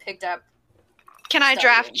she's picked up. Can I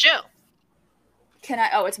draft Jill? Can I?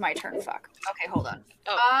 Oh, it's my turn. Fuck. Okay, hold on.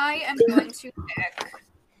 Oh. I am going to pick.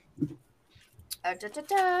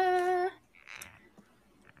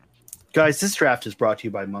 Guys, this draft is brought to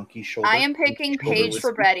you by Monkey Shoulder. I am picking Paige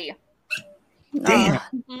for Betty. Damn.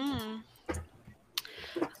 Mm.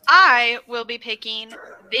 I will be picking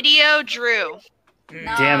Video Drew.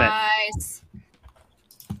 Damn it. Nice.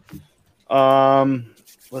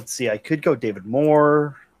 Let's see. I could go David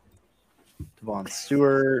Moore, Devon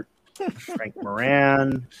Stewart, Frank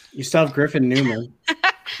Moran, You still have Griffin Newman.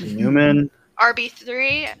 Newman.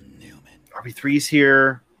 RB3. RB3's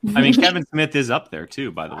here. I mean, Kevin Smith is up there too,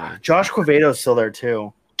 by the way. Josh Quevedo's still there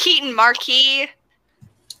too. Keaton Marquis.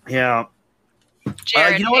 Yeah.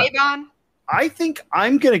 Jared you know what? Avon. I think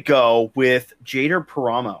I'm gonna go with Jader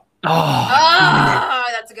Paramo. Oh,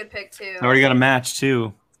 that's a good pick too. I already got a match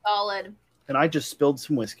too. Solid. And I just spilled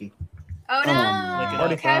some whiskey. Oh look at no,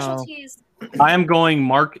 that. casualties. I am going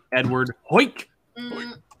Mark Edward Hoik.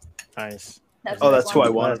 Nice. That's who I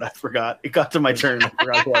wanted. I forgot. It got to my turn. I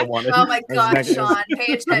forgot who I wanted. Oh my god, next- Sean,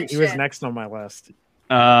 pay attention. He was next on my list.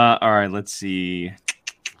 All right, let's see.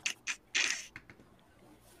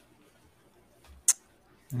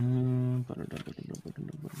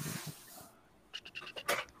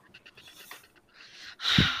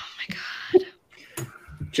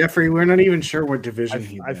 Jeffrey, we're not even sure what division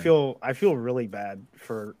he's I in. feel really bad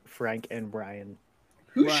for Frank and Brian.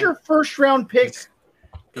 Who's your first round pick?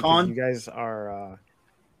 Because Con? you guys are.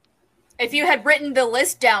 If you had written the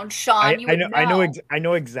list down, Sean, you would know. I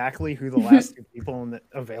know exactly who the last two people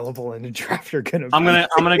available in the draft are gonna be. I'm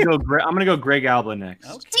gonna go Greg Alba next.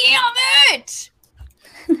 Okay. Damn it!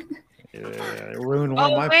 Ruin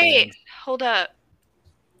one of my plans. Hold up.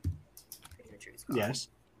 Yes.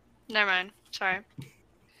 Never mind. Sorry.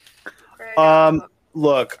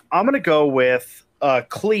 Look, I'm gonna go with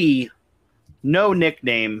Clee, no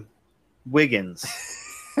nickname, Wiggins.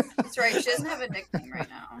 That's right. She doesn't have a nickname right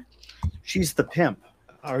now. She's the pimp.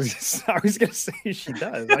 I was gonna say she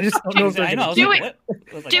does. I just don't know if I know. I was Do like, we- what?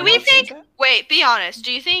 I was like, Do what we is think? that? Wait, be honest.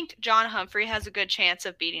 Do you think John Humphrey has a good chance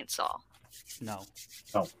of beating Saul? No.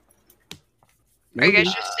 Are you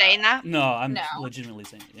guys just saying that? No, I'm No. legitimately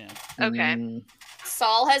saying it. Yeah. Okay.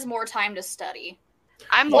 Saul has more time to study.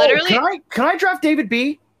 I'm literally. Can I draft David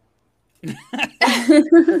B?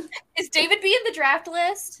 Is David B in the draft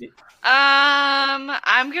list?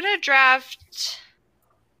 I'm gonna draft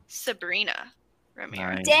Sabrina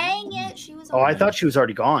Ramirez. Nice. Dang it, she was. Oh, I thought she was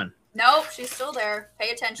already gone. Nope, she's still there. Pay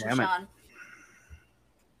attention, Damn it. Sean.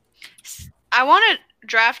 I want to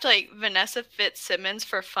draft like Vanessa Fitzsimmons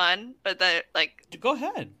for fun, but that like Go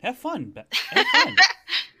ahead. Have fun. Have fun.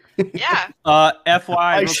 yeah.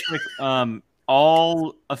 FYI, real quick,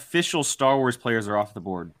 all official Star Wars players are off the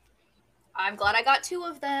board. I'm glad I got two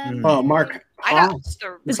of them. Oh, Mark. I got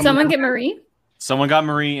the Did someone get Marie? Someone got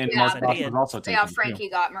Marie, and Yeah. Mark Ross was also taken. Yeah, Frankie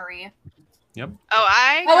got Marie. Oh,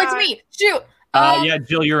 Oh, it's me. Shoot. Yeah,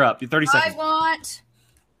 Jill, you're up. 30 I seconds. want.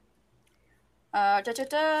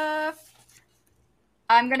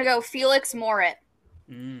 I'm gonna go Felix Morit.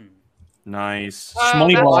 Nice.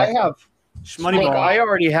 Well, I have. Shmoney Look, ball. I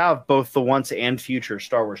already have both the once and future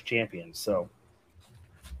Star Wars champions. So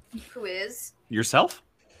Who is? Yourself?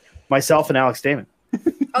 myself and Alex Damon.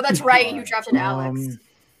 Oh, that's right. You drafted Alex.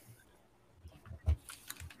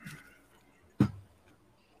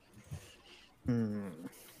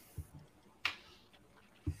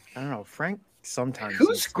 I don't know. Frank sometimes.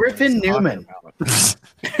 Who's is- Griffin is talking Newman? about.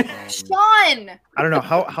 Sean. I don't know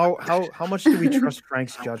how much do we trust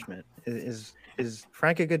Frank's judgment? Is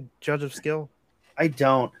Frank a good judge of skill? I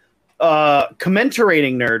don't.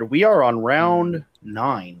 Commentating nerd. We are on round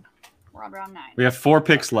 9. We're on round 9. We have 4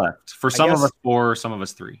 picks left. For some of guess- us 4, some of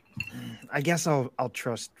us 3. I guess I'll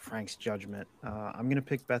trust Frank's judgment. I'm gonna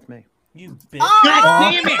pick Beth May. You bitch. Oh,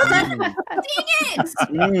 God dang it!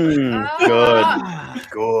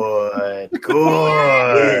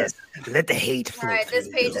 Good. Let the hate All right, this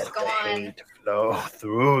page is gone. Flow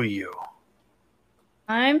through you.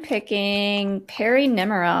 I'm picking Perry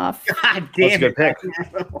Nemiroff. God That's a damn good it. pick.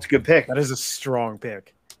 That's a good pick. That is a strong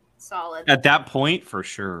pick. Solid. At that point, for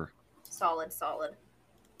sure. Solid.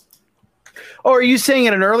 Oh, are you saying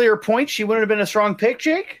at an earlier point she wouldn't have been a strong pick,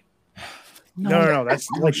 Jake? No. That's a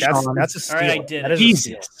steal. All right, I did That it. is a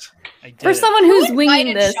steal. I did For it. someone who's Who winging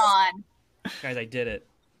invited this, Sean? Guys, I did it.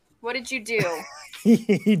 What did you do?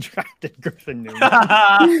 He drafted Griffin Newman.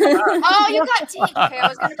 Oh, you got T. Okay, I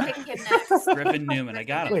was gonna pick him next. Griffin Newman. I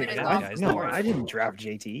got him. Wait, I got him, guys. Don't No, worry. I didn't draft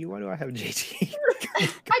JT. Why do I have JT? I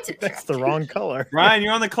did That's draft the him. wrong color. Ryan,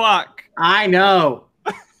 you're on the clock. I know.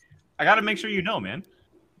 I got to make sure you know, man.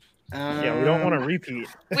 Yeah, we don't want to repeat.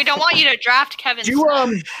 We don't want you to draft Kevin.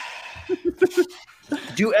 Do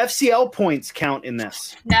do FCL points count in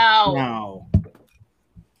this? No.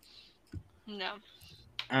 No. No.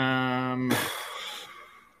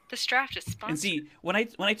 This draft is And sponsored. see, when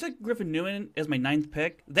I took Griffin Newman as my 9th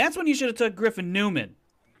pick, that's when you should have took Griffin Newman.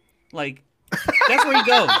 Like, that's where he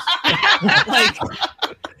goes.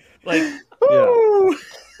 like,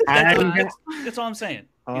 Yeah. that's all I'm saying.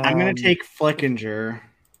 I'm going to take Flickinger.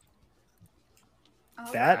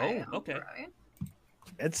 That- Oh, okay.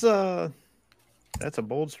 It's that's a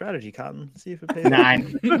bold strategy, Cotton. See if it pays. Nah,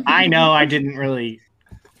 I know I didn't really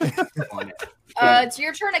want it. It's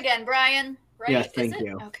your turn again, Brian. Right? Yes, Is thank it?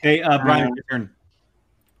 you. Okay. Hey, Brian, your turn.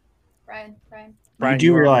 Brian. I Brian, do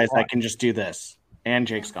you are on the realize I clock. can just do this. And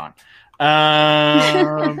Jake's gone.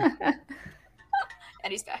 Um,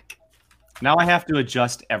 And he's back. Now I have to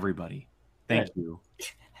adjust everybody. Thank you.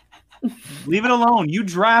 Leave it alone. You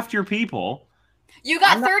draft your people. You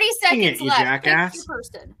got I'm not 30 picking seconds it, you left. jackass. Pick your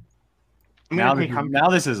person. I'm Now gonna pick now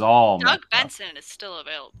this is all. Doug messed up. Benson is still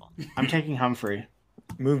available. I'm taking Humphrey.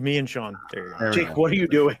 Move me and Sean. There you go. There we Jake, go. what are you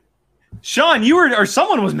doing? Sean, you were or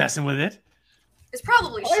someone was messing with it. It's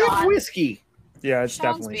probably I have Sean. whiskey. Yeah, it's Sean's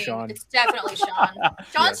definitely being- Sean. It's definitely Sean.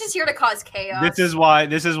 Sean's just here to cause chaos.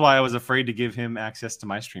 This is why I was afraid to give him access to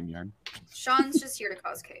my StreamYard. Sean's just here to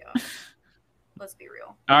cause chaos. Let's be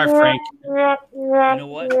real. All right, Frank. You know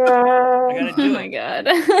what? I gotta Oh do my it. god.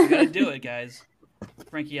 I gotta do it, guys.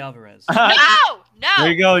 Frankie Alvarez. No, no.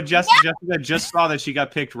 There you go. Jessica just saw that she got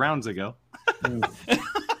picked rounds ago.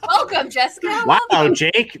 Welcome, Jessica. Wow,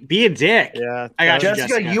 Jake, be a dick. Yeah, I got you, Jessica,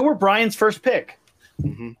 Jessica. you were Brian's first pick.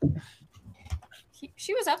 Mhm.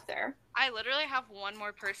 She was up there. I literally have one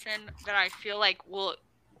more person that I feel like will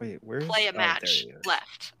Wait, where's play a oh, there match he is.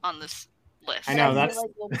 left on this list. I know, feel that's- like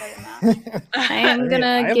we'll play a match. I am I gonna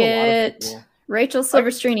have a lot of get people. Rachel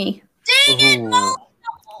Silverstreeny. Ooh.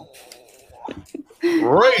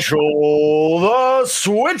 Rachel the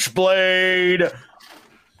Switchblade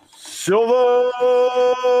Silver.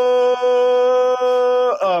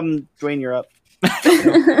 Dwayne, you're up.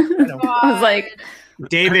 I was like,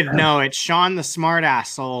 David, no, it's Sean the smartass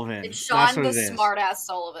Sullivan. It's That's Sean what the it is. smartass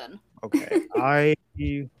Sullivan. Okay,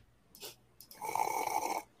 okay.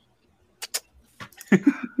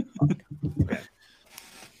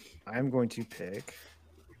 I'm going to pick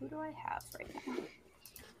Who do I have right now?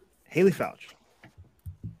 Haley Fouch.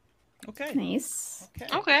 Okay. nice.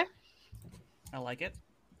 Okay. Okay. I like it.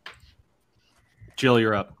 Jill,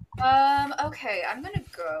 you're up. Okay, I'm gonna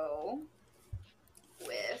go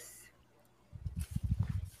with.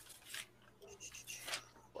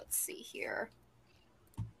 Let's see here.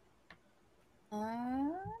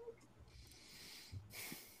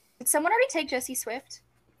 Did someone already take Jesse Swift?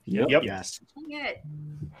 Yep. Yes, Dang it.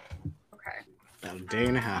 Okay. about a day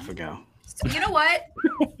and a half ago. So you know what?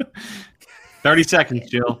 30 seconds,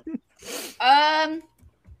 Jill. I'm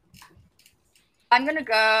gonna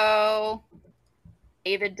go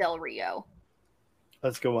David Del Rio.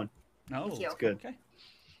 That's a good one. No. Thank you. That's good. Okay.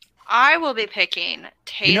 I will be picking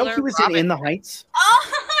Taylor. You know he was in Robinson. the Heights?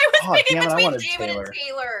 Oh, I was Oh, thinking damn it, I between wanted David Taylor. and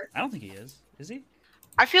Taylor. I don't think he is. Is he?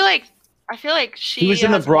 I feel like she He was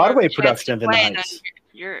in the has more of a Broadway chance production to of In the play than Heights.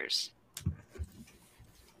 Yours.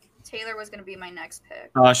 Taylor was gonna be my next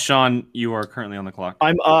pick. Sean, you are currently on the clock.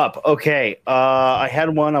 I'm up. Okay. I had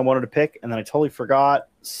one I wanted to pick, and then I totally forgot.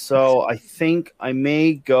 So I think I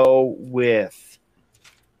may go with.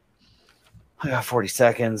 I got 40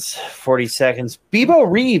 seconds. 40 seconds. Bebo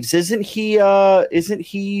Reeves, isn't he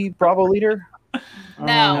Bravo leader?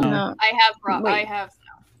 No, No. I have. I Wait. have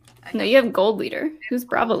No, you have gold leader. Who's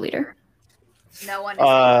Bravo leader? no one is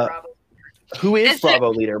Bravo. Who is Is it-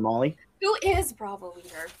 Bravo leader, Molly? Who is Bravo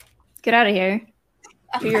leader? Get out of here.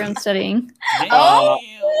 Do your own studying. Oh!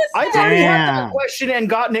 I've already had that Damn. question and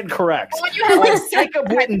gotten it correct. Oh, you have like Jacob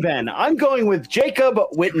Wittenben. I'm going with Jacob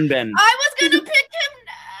Wittenben. I was gonna pick him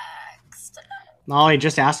next. Molly,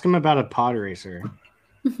 just ask him about a pod racer.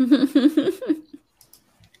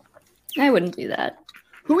 I wouldn't do that.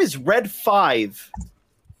 Who is Red 5?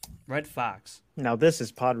 Red Fox. Now this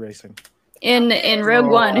is pod racing. In Rogue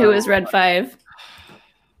One, who is Red 5?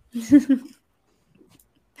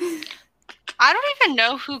 I don't even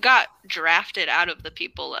know who got drafted out of the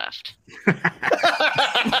people left. Oh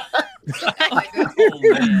my God. Oh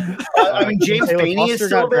man. I mean, James Taylor Bainey is Foster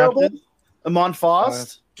still got available. drafted. Amon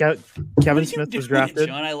Fost. Kevin What are you Smith was doing, drafted.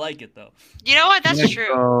 Sean, I like it though. You know what? I'm That's gonna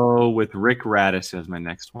true. Go with Rick Radis as my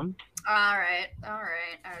next one. All right.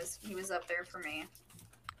 He was up there for me.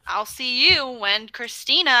 I'll see you when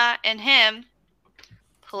Christina and him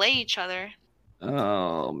play each other.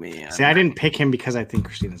 Oh man. See, I didn't pick him because I think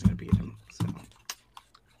Christina's going to beat him. So,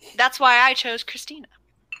 That's why I chose Christina.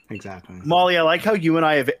 exactly. Molly, I like how you and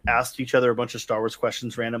I have asked each other a bunch of Star Wars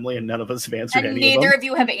questions randomly, and none of us have answered And any of neither them. of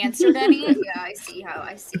you have answered any. Yeah, I see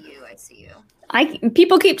you.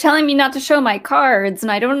 People keep telling me not to show my cards,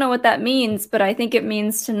 and I don't know what that means, but I think it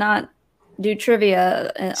means to not do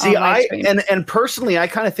trivia. See, on my stream. and personally, I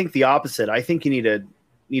kind of think the opposite. I think you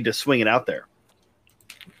need to swing it out there.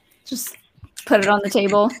 Just put it on the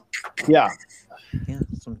table. Yeah. Yeah,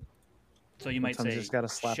 So you might Sometimes say, you just gotta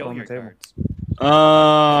slap it show on the your table.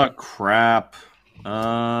 cards. Crap.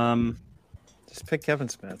 just pick Kevin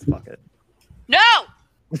Smith. Fuck it. No!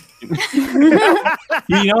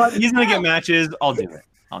 You know what? He's gonna get matches. I'll do it.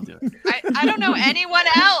 I'll do it. I don't know anyone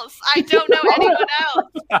else. I don't know anyone else.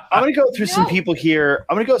 I'm going to go through some people here.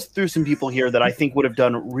 I'm going to go through some people here that I think would have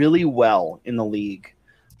done really well in the league.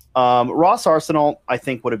 Ross Arsenal, I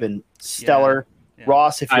think, would have been stellar. Yeah.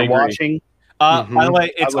 Ross, if you're watching. By the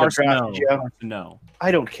way, it's Arsenal. No.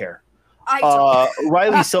 I don't care. I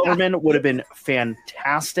Riley Silverman would have been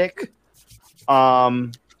fantastic.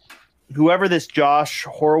 Whoever this Josh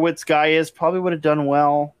Horowitz guy is probably would have done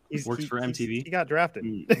well. Works for MTV. He got drafted.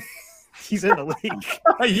 He's in the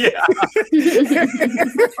league. Yeah.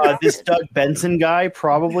 This Doug Benson guy,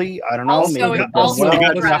 probably. I don't know. Also- maybe also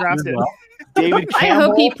well. drafted. David I Campbell.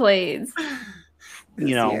 hope he plays.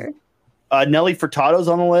 You know, year. Nelly Furtado's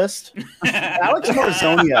on the list. Alex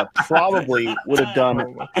Marzonia probably would have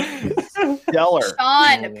done stellar.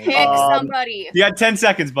 Sean, pick somebody. You got 10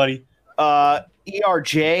 seconds, buddy.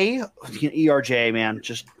 ERJ, man,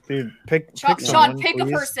 just Dude, pick Sean, someone, pick a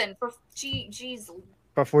please, person. Jeez.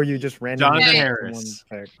 before you just randomly Jonathan pick Harris.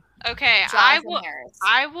 someone pick. Okay, Jonathan Harris.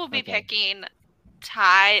 I will be Okay. picking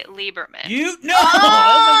Ty Lieberman. You no.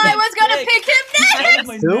 Oh, I was That's gonna pick him That next. was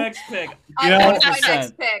my Who? next pick. I know, was my 100%.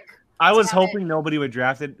 next pick. I was Damn it. hoping nobody would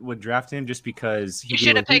draft him just because You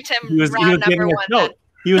should have picked him he was round giving number us- one. no, then.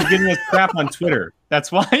 he was giving us crap on Twitter.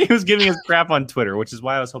 That's why he was giving us crap on Twitter, which is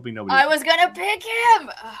why I was hoping nobody. I was gonna pick him.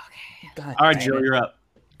 Okay. God All right, damn Joe, it. you're up.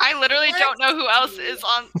 I literally Let's don't know who else is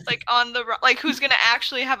on the who's gonna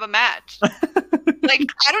actually have a match.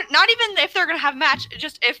 I don't. Not even if they're gonna have a match,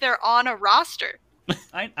 just if they're on a roster.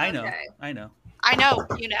 I know. Okay. I know,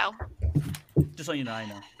 you know. Just so you know, I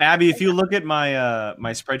know. Abby, if you look at my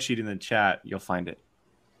my spreadsheet in the chat, you'll find it.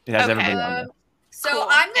 It has Okay. everybody on there. So Cool,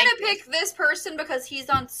 I'm gonna thank you. pick this person because he's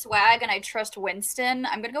on swag and I trust Winston.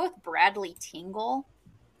 I'm gonna go with Bradley Tingle.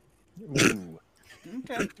 Ooh,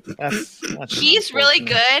 Okay. that's He's really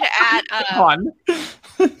good at. Fun. He's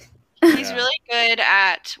Yeah. really good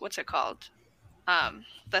at what's it called?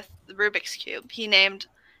 The Rubik's cube. He named.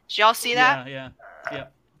 Did y'all see that? Yeah.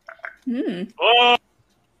 Hmm. Oh,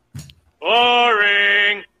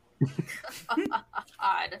 boring.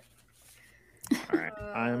 Odd. All right,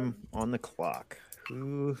 I'm on the clock.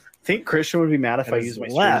 Who? think Christian would be mad if That I is use my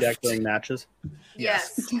left. stream deck during matches.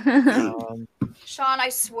 Yes. Um, Sean, I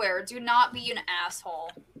swear, do not be an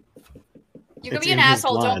asshole. You can It's be an in his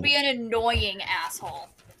asshole, blood. don't be an annoying asshole.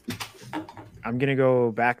 I'm gonna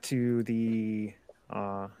go back to the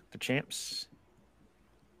champs,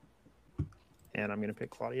 and I'm gonna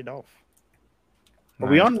pick Claudia Dolph. Are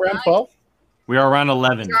we on round 12? We are around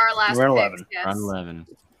 11. You're our last We're pick, 11. yes. Around 11.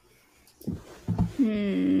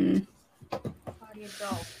 Claudia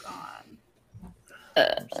Dolph gone.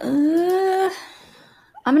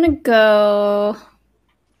 I'm gonna go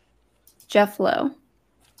Jeff Lowe.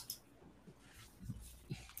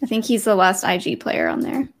 I think he's the last IG player on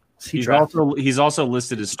there. He's also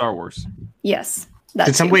listed as Star Wars. Yes.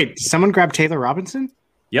 Did someone grab Taylor Robinson?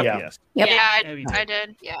 Yep. Yeah. Yes. Yep. Yeah, Maybe. I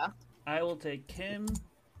did. Yeah. I will take Kim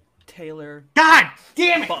Taylor God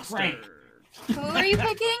damn it, Foster. Frank. Who are you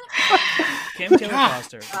picking? Kim Taylor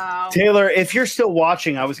Foster. Oh. Taylor, if you're still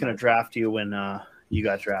watching, I was going to draft you when you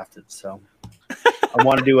got drafted. So I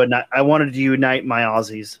wanted to unite my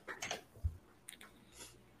Aussies.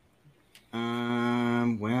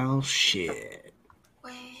 Well, shit.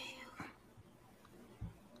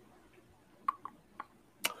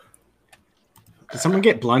 Did someone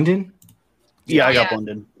get Blunden? Yeah, I got Yeah.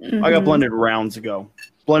 blended. Mhm. I got blended rounds ago.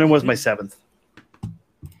 Blended was my 7th.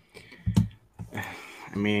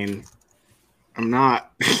 I mean, I'm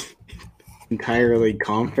not entirely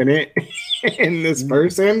confident in this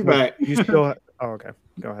person, but You still? Oh, okay.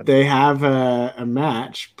 Go ahead. they have a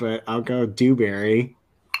match. But I'll go Dewberry.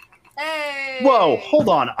 Hey. Whoa, hold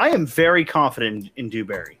on. I am very confident in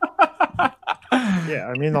Dewberry. Yeah,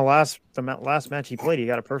 I mean the last match he played, he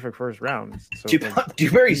got a perfect first round. So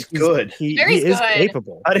Dewberry's good. He Dewberry's is good.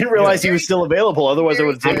 capable. I didn't realize he was still available. Otherwise, I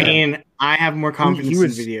would have I taken him. mean, I have more confidence He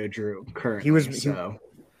was- in Video Drew currently. he was- so.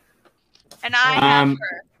 And I have Um,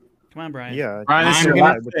 her. Come on, Brian. Yeah, Brian, this he's is your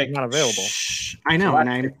alive, last but pick. he's not available. Shh, I know, and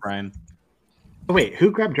I'm. Brian. Oh, wait,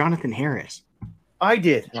 who grabbed Jonathan Harris? I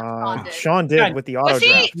did. did. Sean did God. with the auto Was he?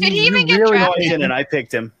 draft. Did he even get really drafted? did, and I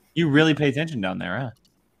picked him. You really pay attention down there, huh?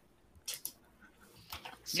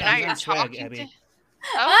 So now you're Sounds like swag, talking Abby. to.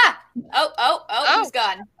 Oh, he's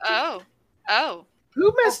gone. Oh.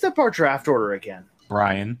 Who messed up our draft order again?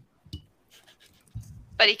 Brian.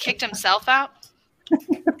 But he kicked himself out.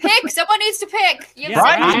 Pick. Someone needs to pick. You have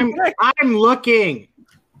Yeah, seven. Brian. I'm looking.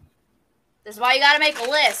 This is why you got to make a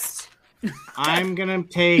list. I'm gonna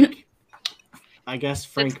take, I guess,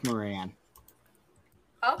 Frank Moran.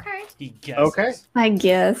 Okay. He guesses. Okay. I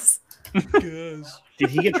guess. Guess. Did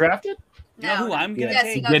he get drafted? You know who I'm gonna Yes,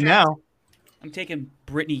 take? Good now. I'm taking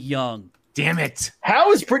Brittany Young. Damn it.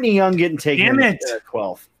 How is Brittany Young getting taken Damn in it.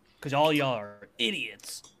 12th? Because all y'all are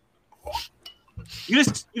idiots. You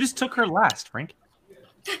just took her last, Frank.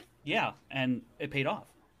 Yeah, and it paid off.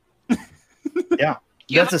 Yeah,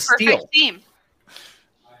 You that's have a perfect steal.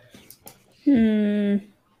 team.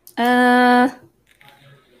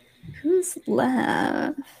 Who's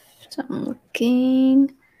left? I'm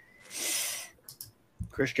looking.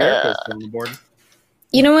 Chris Jericho's on the board.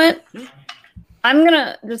 You know what? I'm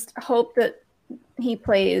gonna just hope that he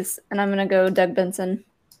plays, and I'm gonna go Doug Benson.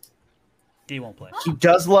 He won't play. He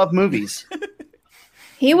does love movies.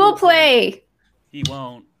 He will play. He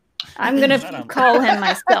won't. I'm gonna call him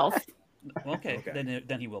myself. Okay.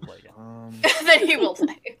 Then he will play. Yeah. Then he will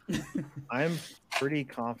play. I'm pretty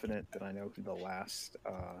confident that I know who the last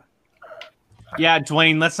Yeah,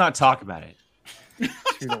 Dwayne, let's not talk about it.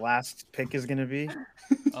 pick is going to be.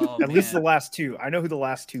 Oh, At least the man. last two. I know who the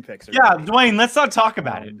last two picks are. Yeah, gonna be. Dwayne, let's not talk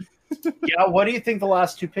about it. Yeah, what do you think the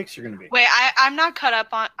last two picks are going to be? Wait, I'm not caught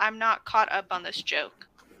up on this joke.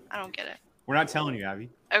 I don't get it. We're not telling you, Abby.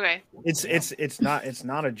 Okay. It's not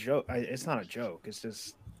a joke. It's not a joke. It's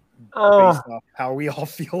just Oh. based off how we all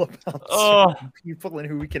feel about Oh. certain people and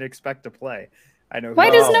who we can expect to play. I know. Why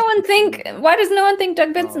who- does no one think? Why does no one think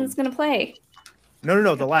Doug Benson's gonna play?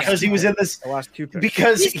 No. The last Because he was in this. the last two picks.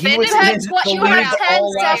 Because He's he been was in in his- the you league have 10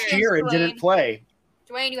 all last seconds, year and didn't Dwayne. play.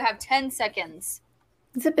 Dwayne, you have 10 seconds.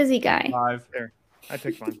 He's a busy guy. 5, I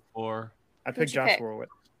picked mine. 4, I Who'd picked you Josh pick?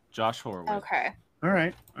 Horowitz. Josh Horowitz. Okay. All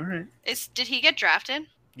right. Did he get drafted?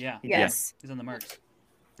 Yeah. Yes. He's on the Mercs.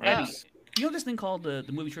 Oh. Abby, you know this thing called the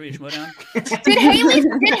movie trivia Schmoedown? Did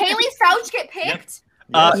Haley Frouch get picked?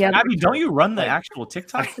 Yep. Abby, don't you run the actual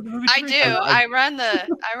TikTok for the movie? I trivia? do. I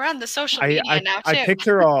run the social media now too. I picked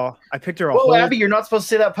her all. I picked her a Oh, whole. Abby, you're not supposed to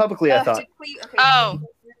say that publicly, I thought. Okay. Oh.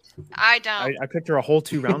 I don't. I picked her a whole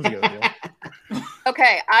 2 rounds ago. Jill.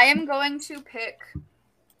 Okay, I am going to pick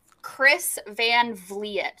Chris Van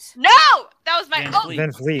Vliet. No, that was my. Van Oh, Vliet.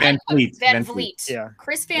 Van Vliet. Van Fleet. Van Vliet. Yeah.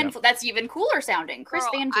 Chris Van Vliet. That's even cooler sounding. Chris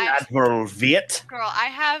Girl, Van Vliet. Admiral Viet. girl, I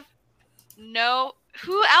have no.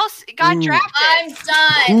 Who else got Ooh. drafted? I'm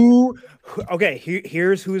done. Who? Okay.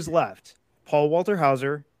 Here's who's left: Paul Walter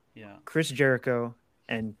Hauser, Yeah. Chris Jericho,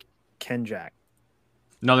 and Ken Jack.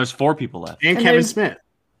 No, there's 4 people left. And And Kevin there's- Smith.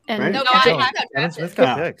 And Right? No, Oh, Kevin got Kevin drafted. Smith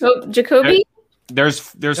got Yeah. picked. Oh, Jacoby.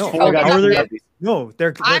 There's No, 4 how guys. are there- Yep. No,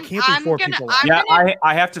 there can't be I'm 4 gonna- people I'm left. Yeah,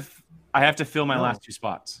 I have to fill my No. last 2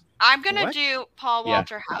 spots I'm gonna What? do Paul Yeah,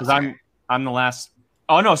 Walter because Hauser. I'm the last.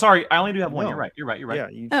 Oh no, sorry, I only do have one. No. You're right. You're right. Yeah.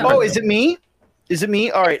 You, Oh. Oh, is it me? Is it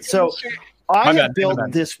me? All right. So I My have bad, built my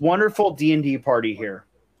bad. this wonderful D&D party here.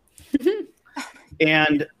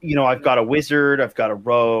 And, I've got a wizard, I've got a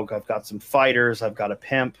rogue, I've got some fighters, I've got a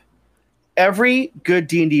pimp. Every good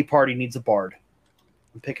D&D party needs a bard.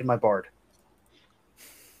 I'm picking my bard.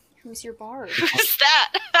 Who's your bard? Who's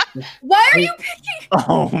that? Why are you picking?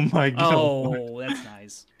 Oh my god. Oh, that's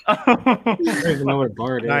nice. I don't even know what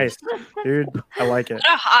Bard is. nice, dude. I like it. What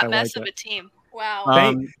a hot I mess like of it. a team.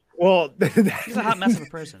 Wow. Well, He's a hot mess of a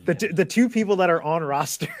person. the 2 people that are on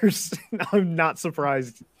rosters, I'm not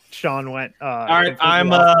surprised Sean went. All right,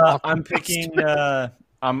 completely off I'm roster. picking.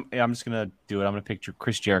 I'm just gonna do it. I'm gonna pick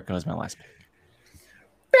Chris Jericho as my last pick.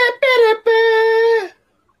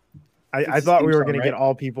 I thought we were Seems going all to get right.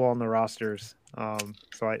 all people on the rosters.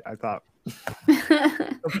 So I thought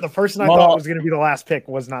the person I Well- thought was going to be the last pick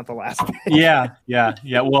was not the last pick. Yeah.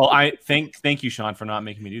 Well, I thank you, Sean, for not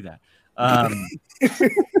making me do that.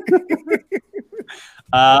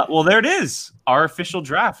 Well, there it is. Our official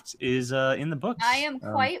draft is in the books. I am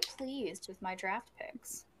quite pleased with my draft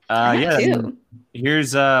picks. Yeah. Too.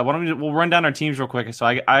 We'll run down our teams real quick. So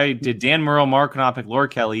I did Dan Murrow, Mark Knopick, Laura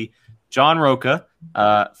Kelly, John Roca,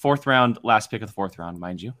 4th round, last pick of the 4th round,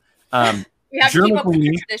 mind you. We have to Drew keep up with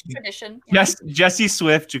McLean. this tradition. Yes, Jesse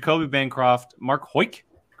Swift, Jacoby Bancroft, Mark Hoyk,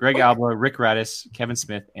 Greg Alba, Rick Radis, Kevin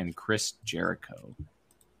Smith, and Chris Jericho.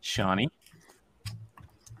 Shawnee.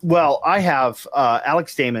 Well, I have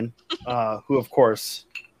Alex Damon, who, of course,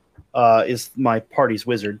 is my party's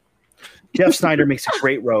wizard. Jeff Snyder makes a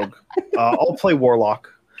great rogue. I'll play Warlock.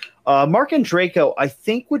 Mark and Draco, I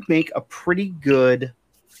think, would make a pretty good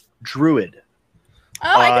druid.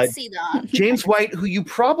 Oh, I can see that. James White, who you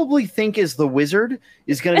probably think is the wizard,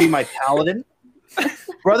 is going to be my paladin.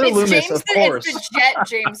 Brother It's Loomis, James, of course. It's the jet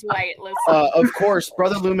James White. Listen. Of course,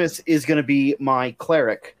 Brother Loomis is going to be my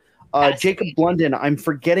cleric. That's Jacob sweet. Blunden, I'm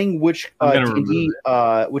forgetting which I'm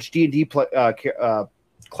gonna D&D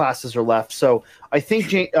classes are left. So I think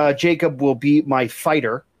Jacob will be my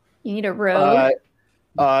fighter. You need a rogue.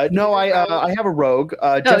 No, I have a rogue.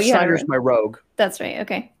 Jeff you have a Snyder's rogue. my rogue. That's right.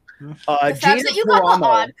 Okay. The fact that you got the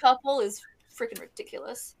odd couple is freaking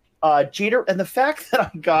ridiculous. Jeter, and the fact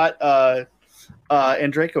that I got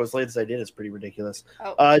and Draco as late as I did is pretty ridiculous.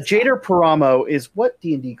 Jader Paramo is what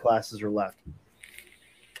D&D classes are left?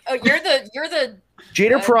 Oh, you're the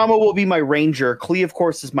Jader Paramo will be my ranger. Klee, of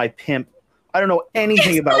course, is my pimp. I don't know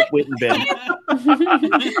anything about Wittenbin.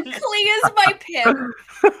 Klee is my pimp.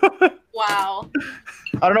 Wow.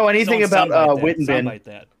 I don't know anything about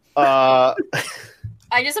Wittenbin. I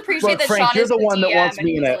just appreciate that Frank, Sean you're is the one that wants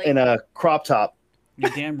me in a crop top.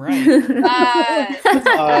 You're damn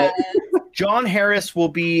right. John Harris will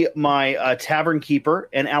be my tavern keeper,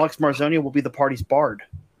 and Alex Marzonia will be the party's bard.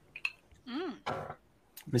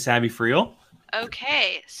 Miss Abby Friel.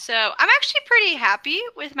 Okay, so I'm actually pretty happy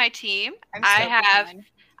with my team. I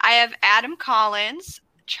have Adam Collins,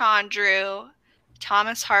 Chandru,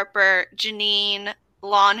 Thomas Harper, Janine,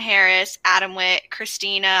 Lon Harris, Adam Witt,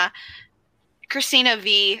 Christina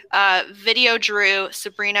V, Video Drew,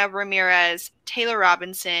 Sabrina Ramirez, Taylor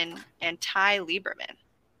Robinson, and Ty Lieberman.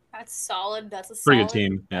 That's solid. That's a pretty good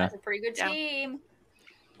team. Yeah, that's a pretty good team.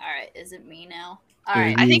 All right, is it me now? All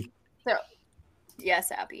right, I think. So,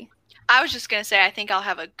 yes, Abby. I was just gonna say, I think I'll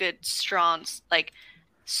have a good, strong,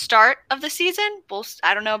 start of the season.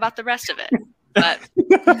 I don't know about the rest of it, but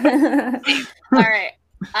all right.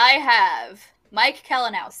 I have Mike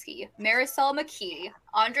Kalinowski, Marisol McKee,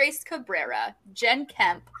 Andres Cabrera, Jen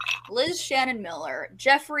Kemp, Liz Shannon Miller,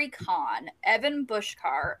 Jeffrey Kahn, Evan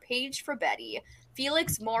Bushkar, Paige Frabetti,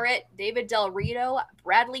 Felix Morit, David Del Rito,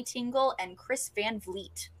 Bradley Tingle, and Chris Van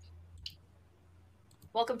Vliet.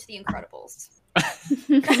 Welcome to the Incredibles.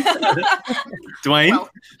 Dwayne?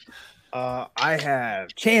 I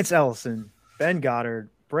have Chance Ellison, Ben Goddard,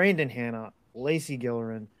 Brandon Hanna, Lacey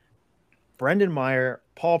Gillerin, Brendan Meyer,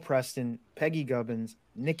 Paul Preston, Peggy Gubbins,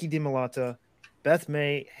 Nikki DiMolata, Beth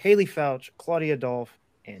May, Haley Fouch, Claudia Dolph,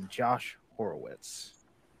 and Josh Horowitz.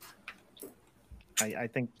 I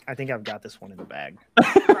think I've got this one in the bag.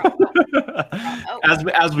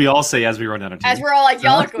 As we all say as we run out of time. As we're all like,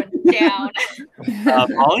 y'all are going down.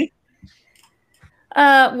 Molly?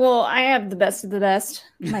 Well, I have the best of the best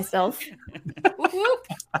myself.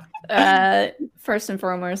 First and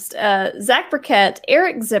foremost, Zach Burkett,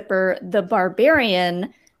 Eric Zipper, The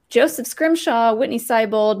Barbarian, Joseph Scrimshaw, Whitney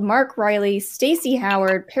Seibold, Mark Riley, Stacy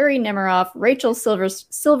Howard, Perry Nemiroff, Rachel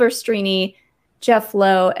Silverstreeny, Jeff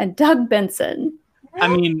Lowe, and Doug Benson. I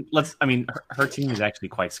mean, her team is actually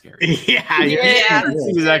quite scary. Yeah. Her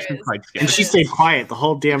team is actually quite scary. And she stayed quiet the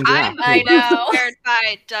whole damn draft. I know. Scared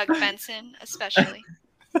by Doug Benson, especially.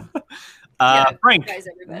 Frank.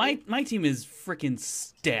 My team is freaking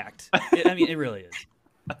stacked. It really is.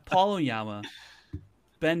 Paul Oyama,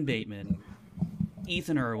 Ben Bateman,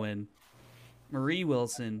 Ethan Irwin, Marie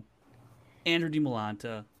Wilson, Andrew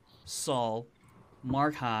DiMolanta, Saul,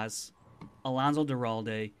 Mark Haas, Alonzo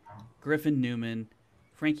Duralde, Griffin Newman,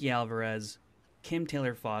 Frankie Alvarez, Kim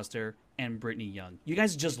Taylor Foster, and Brittany Young. You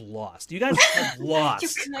guys just lost. You guys have lost. You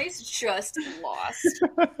guys just lost.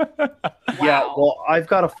 Yeah, well, I've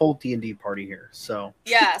got a full D&D party here, so.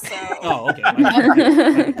 Yeah, so. Oh,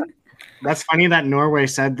 okay. That's funny that Norway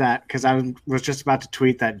said that because I was just about to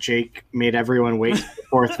tweet that Jake made everyone wait for the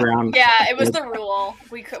fourth round. Yeah, it was the rule.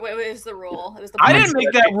 It was the rule. It was the. I didn't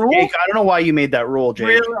make that rule. Jake, I don't know why you made that rule, Jake.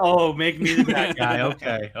 Really? Oh, make me the bad guy.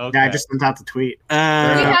 Okay. Yeah, I just sent out the tweet. We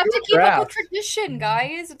have to keep up with tradition,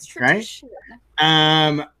 guys. It's tradition.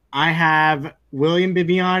 Right? I have William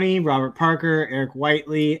Bibiani, Robert Parker, Eric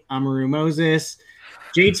Whiteley, Amaru Moses,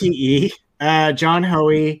 JTE, John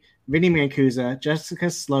Hoey, Vinny Mancusa,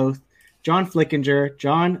 Jessica Sloth, John Flickinger,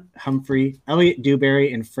 John Humphrey, Elliot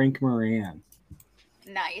Dewberry, and Frank Moran.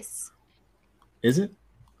 Nice. Is it?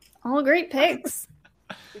 All great picks.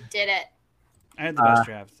 We did it. I had the best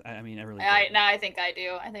draft. I really did. I think I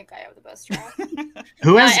do. I think I have the best draft.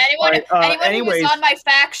 Who has anyone who's on my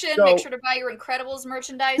faction, make sure to buy your Incredibles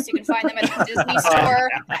merchandise. You can find them at the Disney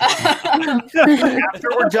store. After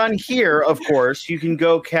we're done here, of course, you can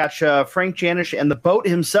go catch Frank Janish and the boat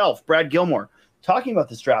himself, Brad Gilmore, talking about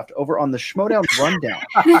this draft over on the Schmoedown Rundown.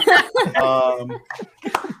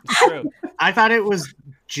 True. I thought it was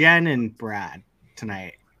Jen and Brad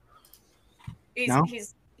tonight.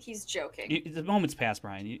 He's joking. The moment's passed,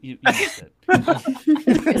 Brian. You missed it.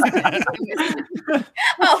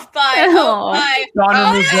 Oh, bye. Oh, bye.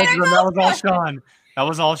 That was all Sean. That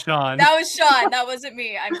was all Sean. That was Sean. That wasn't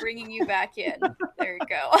me. I'm bringing you back in. There you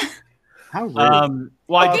go. How rude.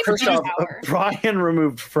 First off, Brian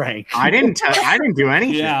removed Frank. I didn't do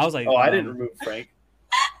anything. Yeah, I was like, I didn't remove Frank.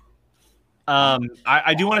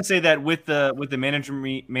 I do want to say that with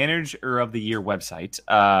the manager of the year website,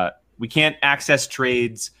 we can't access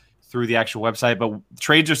trades through the actual website, but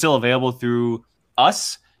trades are still available through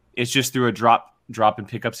us. It's just through a drop and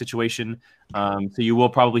pickup situation. So you will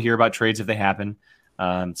probably hear about trades if they happen.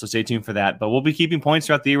 So stay tuned for that. But we'll be keeping points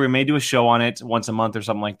throughout the year. We may do a show on it once a month or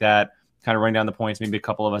something like that, kind of running down the points, maybe a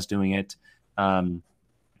couple of us doing it.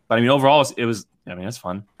 But I mean, overall, it's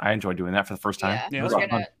fun. I enjoyed doing that for the first time. Yeah,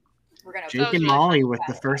 we're gonna Jake and Molly with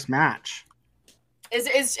the first match.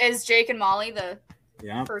 Is Jake and Molly the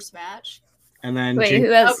first match? And then Wait, Jake,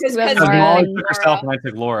 who has because Laura Molly and- took herself and I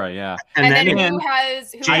took Laura, yeah. And then then who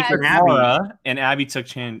has Jake and took Abby. Laura and Abby took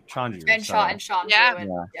Chandru. and so. Sean Yeah.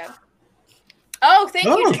 yeah. Oh, thank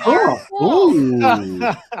you, Jamar. Cool. Ooh.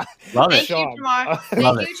 Love it. Thank you, Jamar.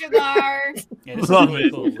 Love Thank you, Jamar. Yeah, this is Love really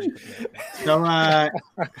it. cool. so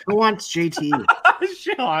who wants JT?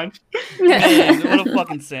 Sean. Man, what a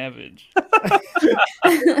fucking savage.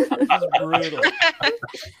 That's brutal.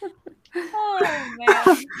 Oh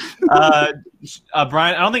man.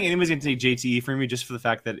 Brian, I don't think anybody's gonna take JTE from me just for the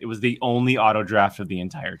fact that it was the only auto draft of the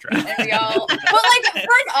entire draft. There we go. But like for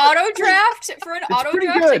an auto draft, pretty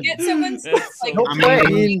to good. get someone's That's like so I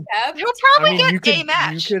mean, kept, He'll probably get a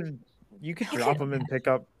match. You could drop him and pick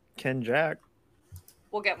up Ken Jack.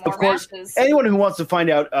 we'll get more Of course, matches. anyone who wants to find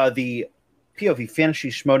out the POV Fantasy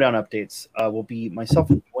Schmoedown updates will be myself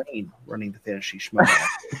and Dwayne running the Fantasy Schmoedown.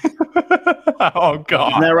 Oh God.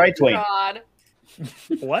 Isn't that right, Dwayne? God.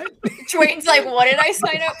 What? Dwayne's like, what did I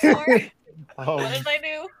sign up for? Oh, What did I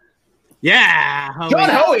do? Yeah, John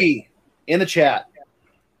Hoey in the chat.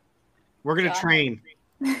 We're gonna John. train.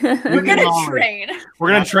 We're gonna train.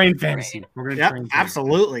 We're gonna train fantasy. We're gonna Yep, train fantasy.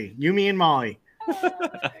 absolutely. You, me, and Molly. Oh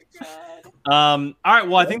my God. All right.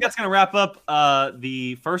 Well, I think that's going to wrap up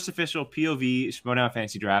the first official POV Schmoedown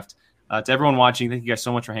Fantasy Draft. To everyone watching, thank you guys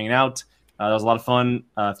so much for hanging out. That was a lot of fun.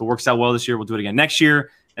 If it works out well this year, we'll do it again next year.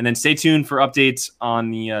 And then stay tuned for updates on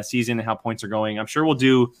the season and how points are going. I'm sure we'll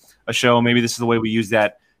do a show. Maybe this is the way we use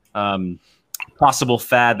that possible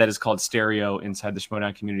fad that is called stereo inside the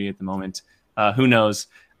Schmoedown community at the moment. Who knows?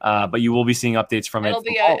 But you will be seeing updates from It'll it.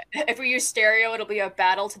 be if we use stereo, it'll be a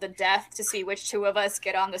battle to the death to see which two of us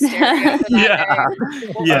get on the stereo for that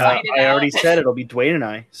day. We'll Yeah. find it I already out. said it'll be Dwayne and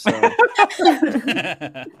I. So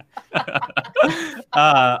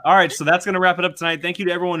All right, so that's going to wrap it up tonight. Thank you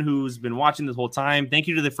to everyone who's been watching this whole time. Thank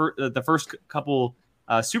you to the first couple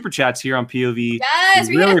super chats here on POV. Yes,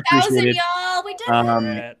 we Really hit 1,000, appreciate it. y'all. We did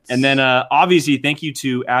it. And then obviously thank you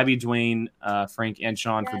to Abby, Dwayne, Frank, and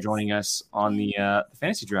Sean for Yes. joining us on the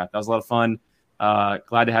fantasy draft. That was a lot of fun.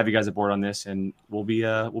 Glad to have you guys aboard on this, and we'll be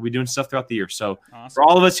doing stuff throughout the year. So Awesome. for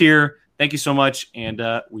all of us here, thank you so much, and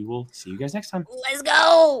we will see you guys next time. Let's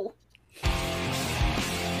go.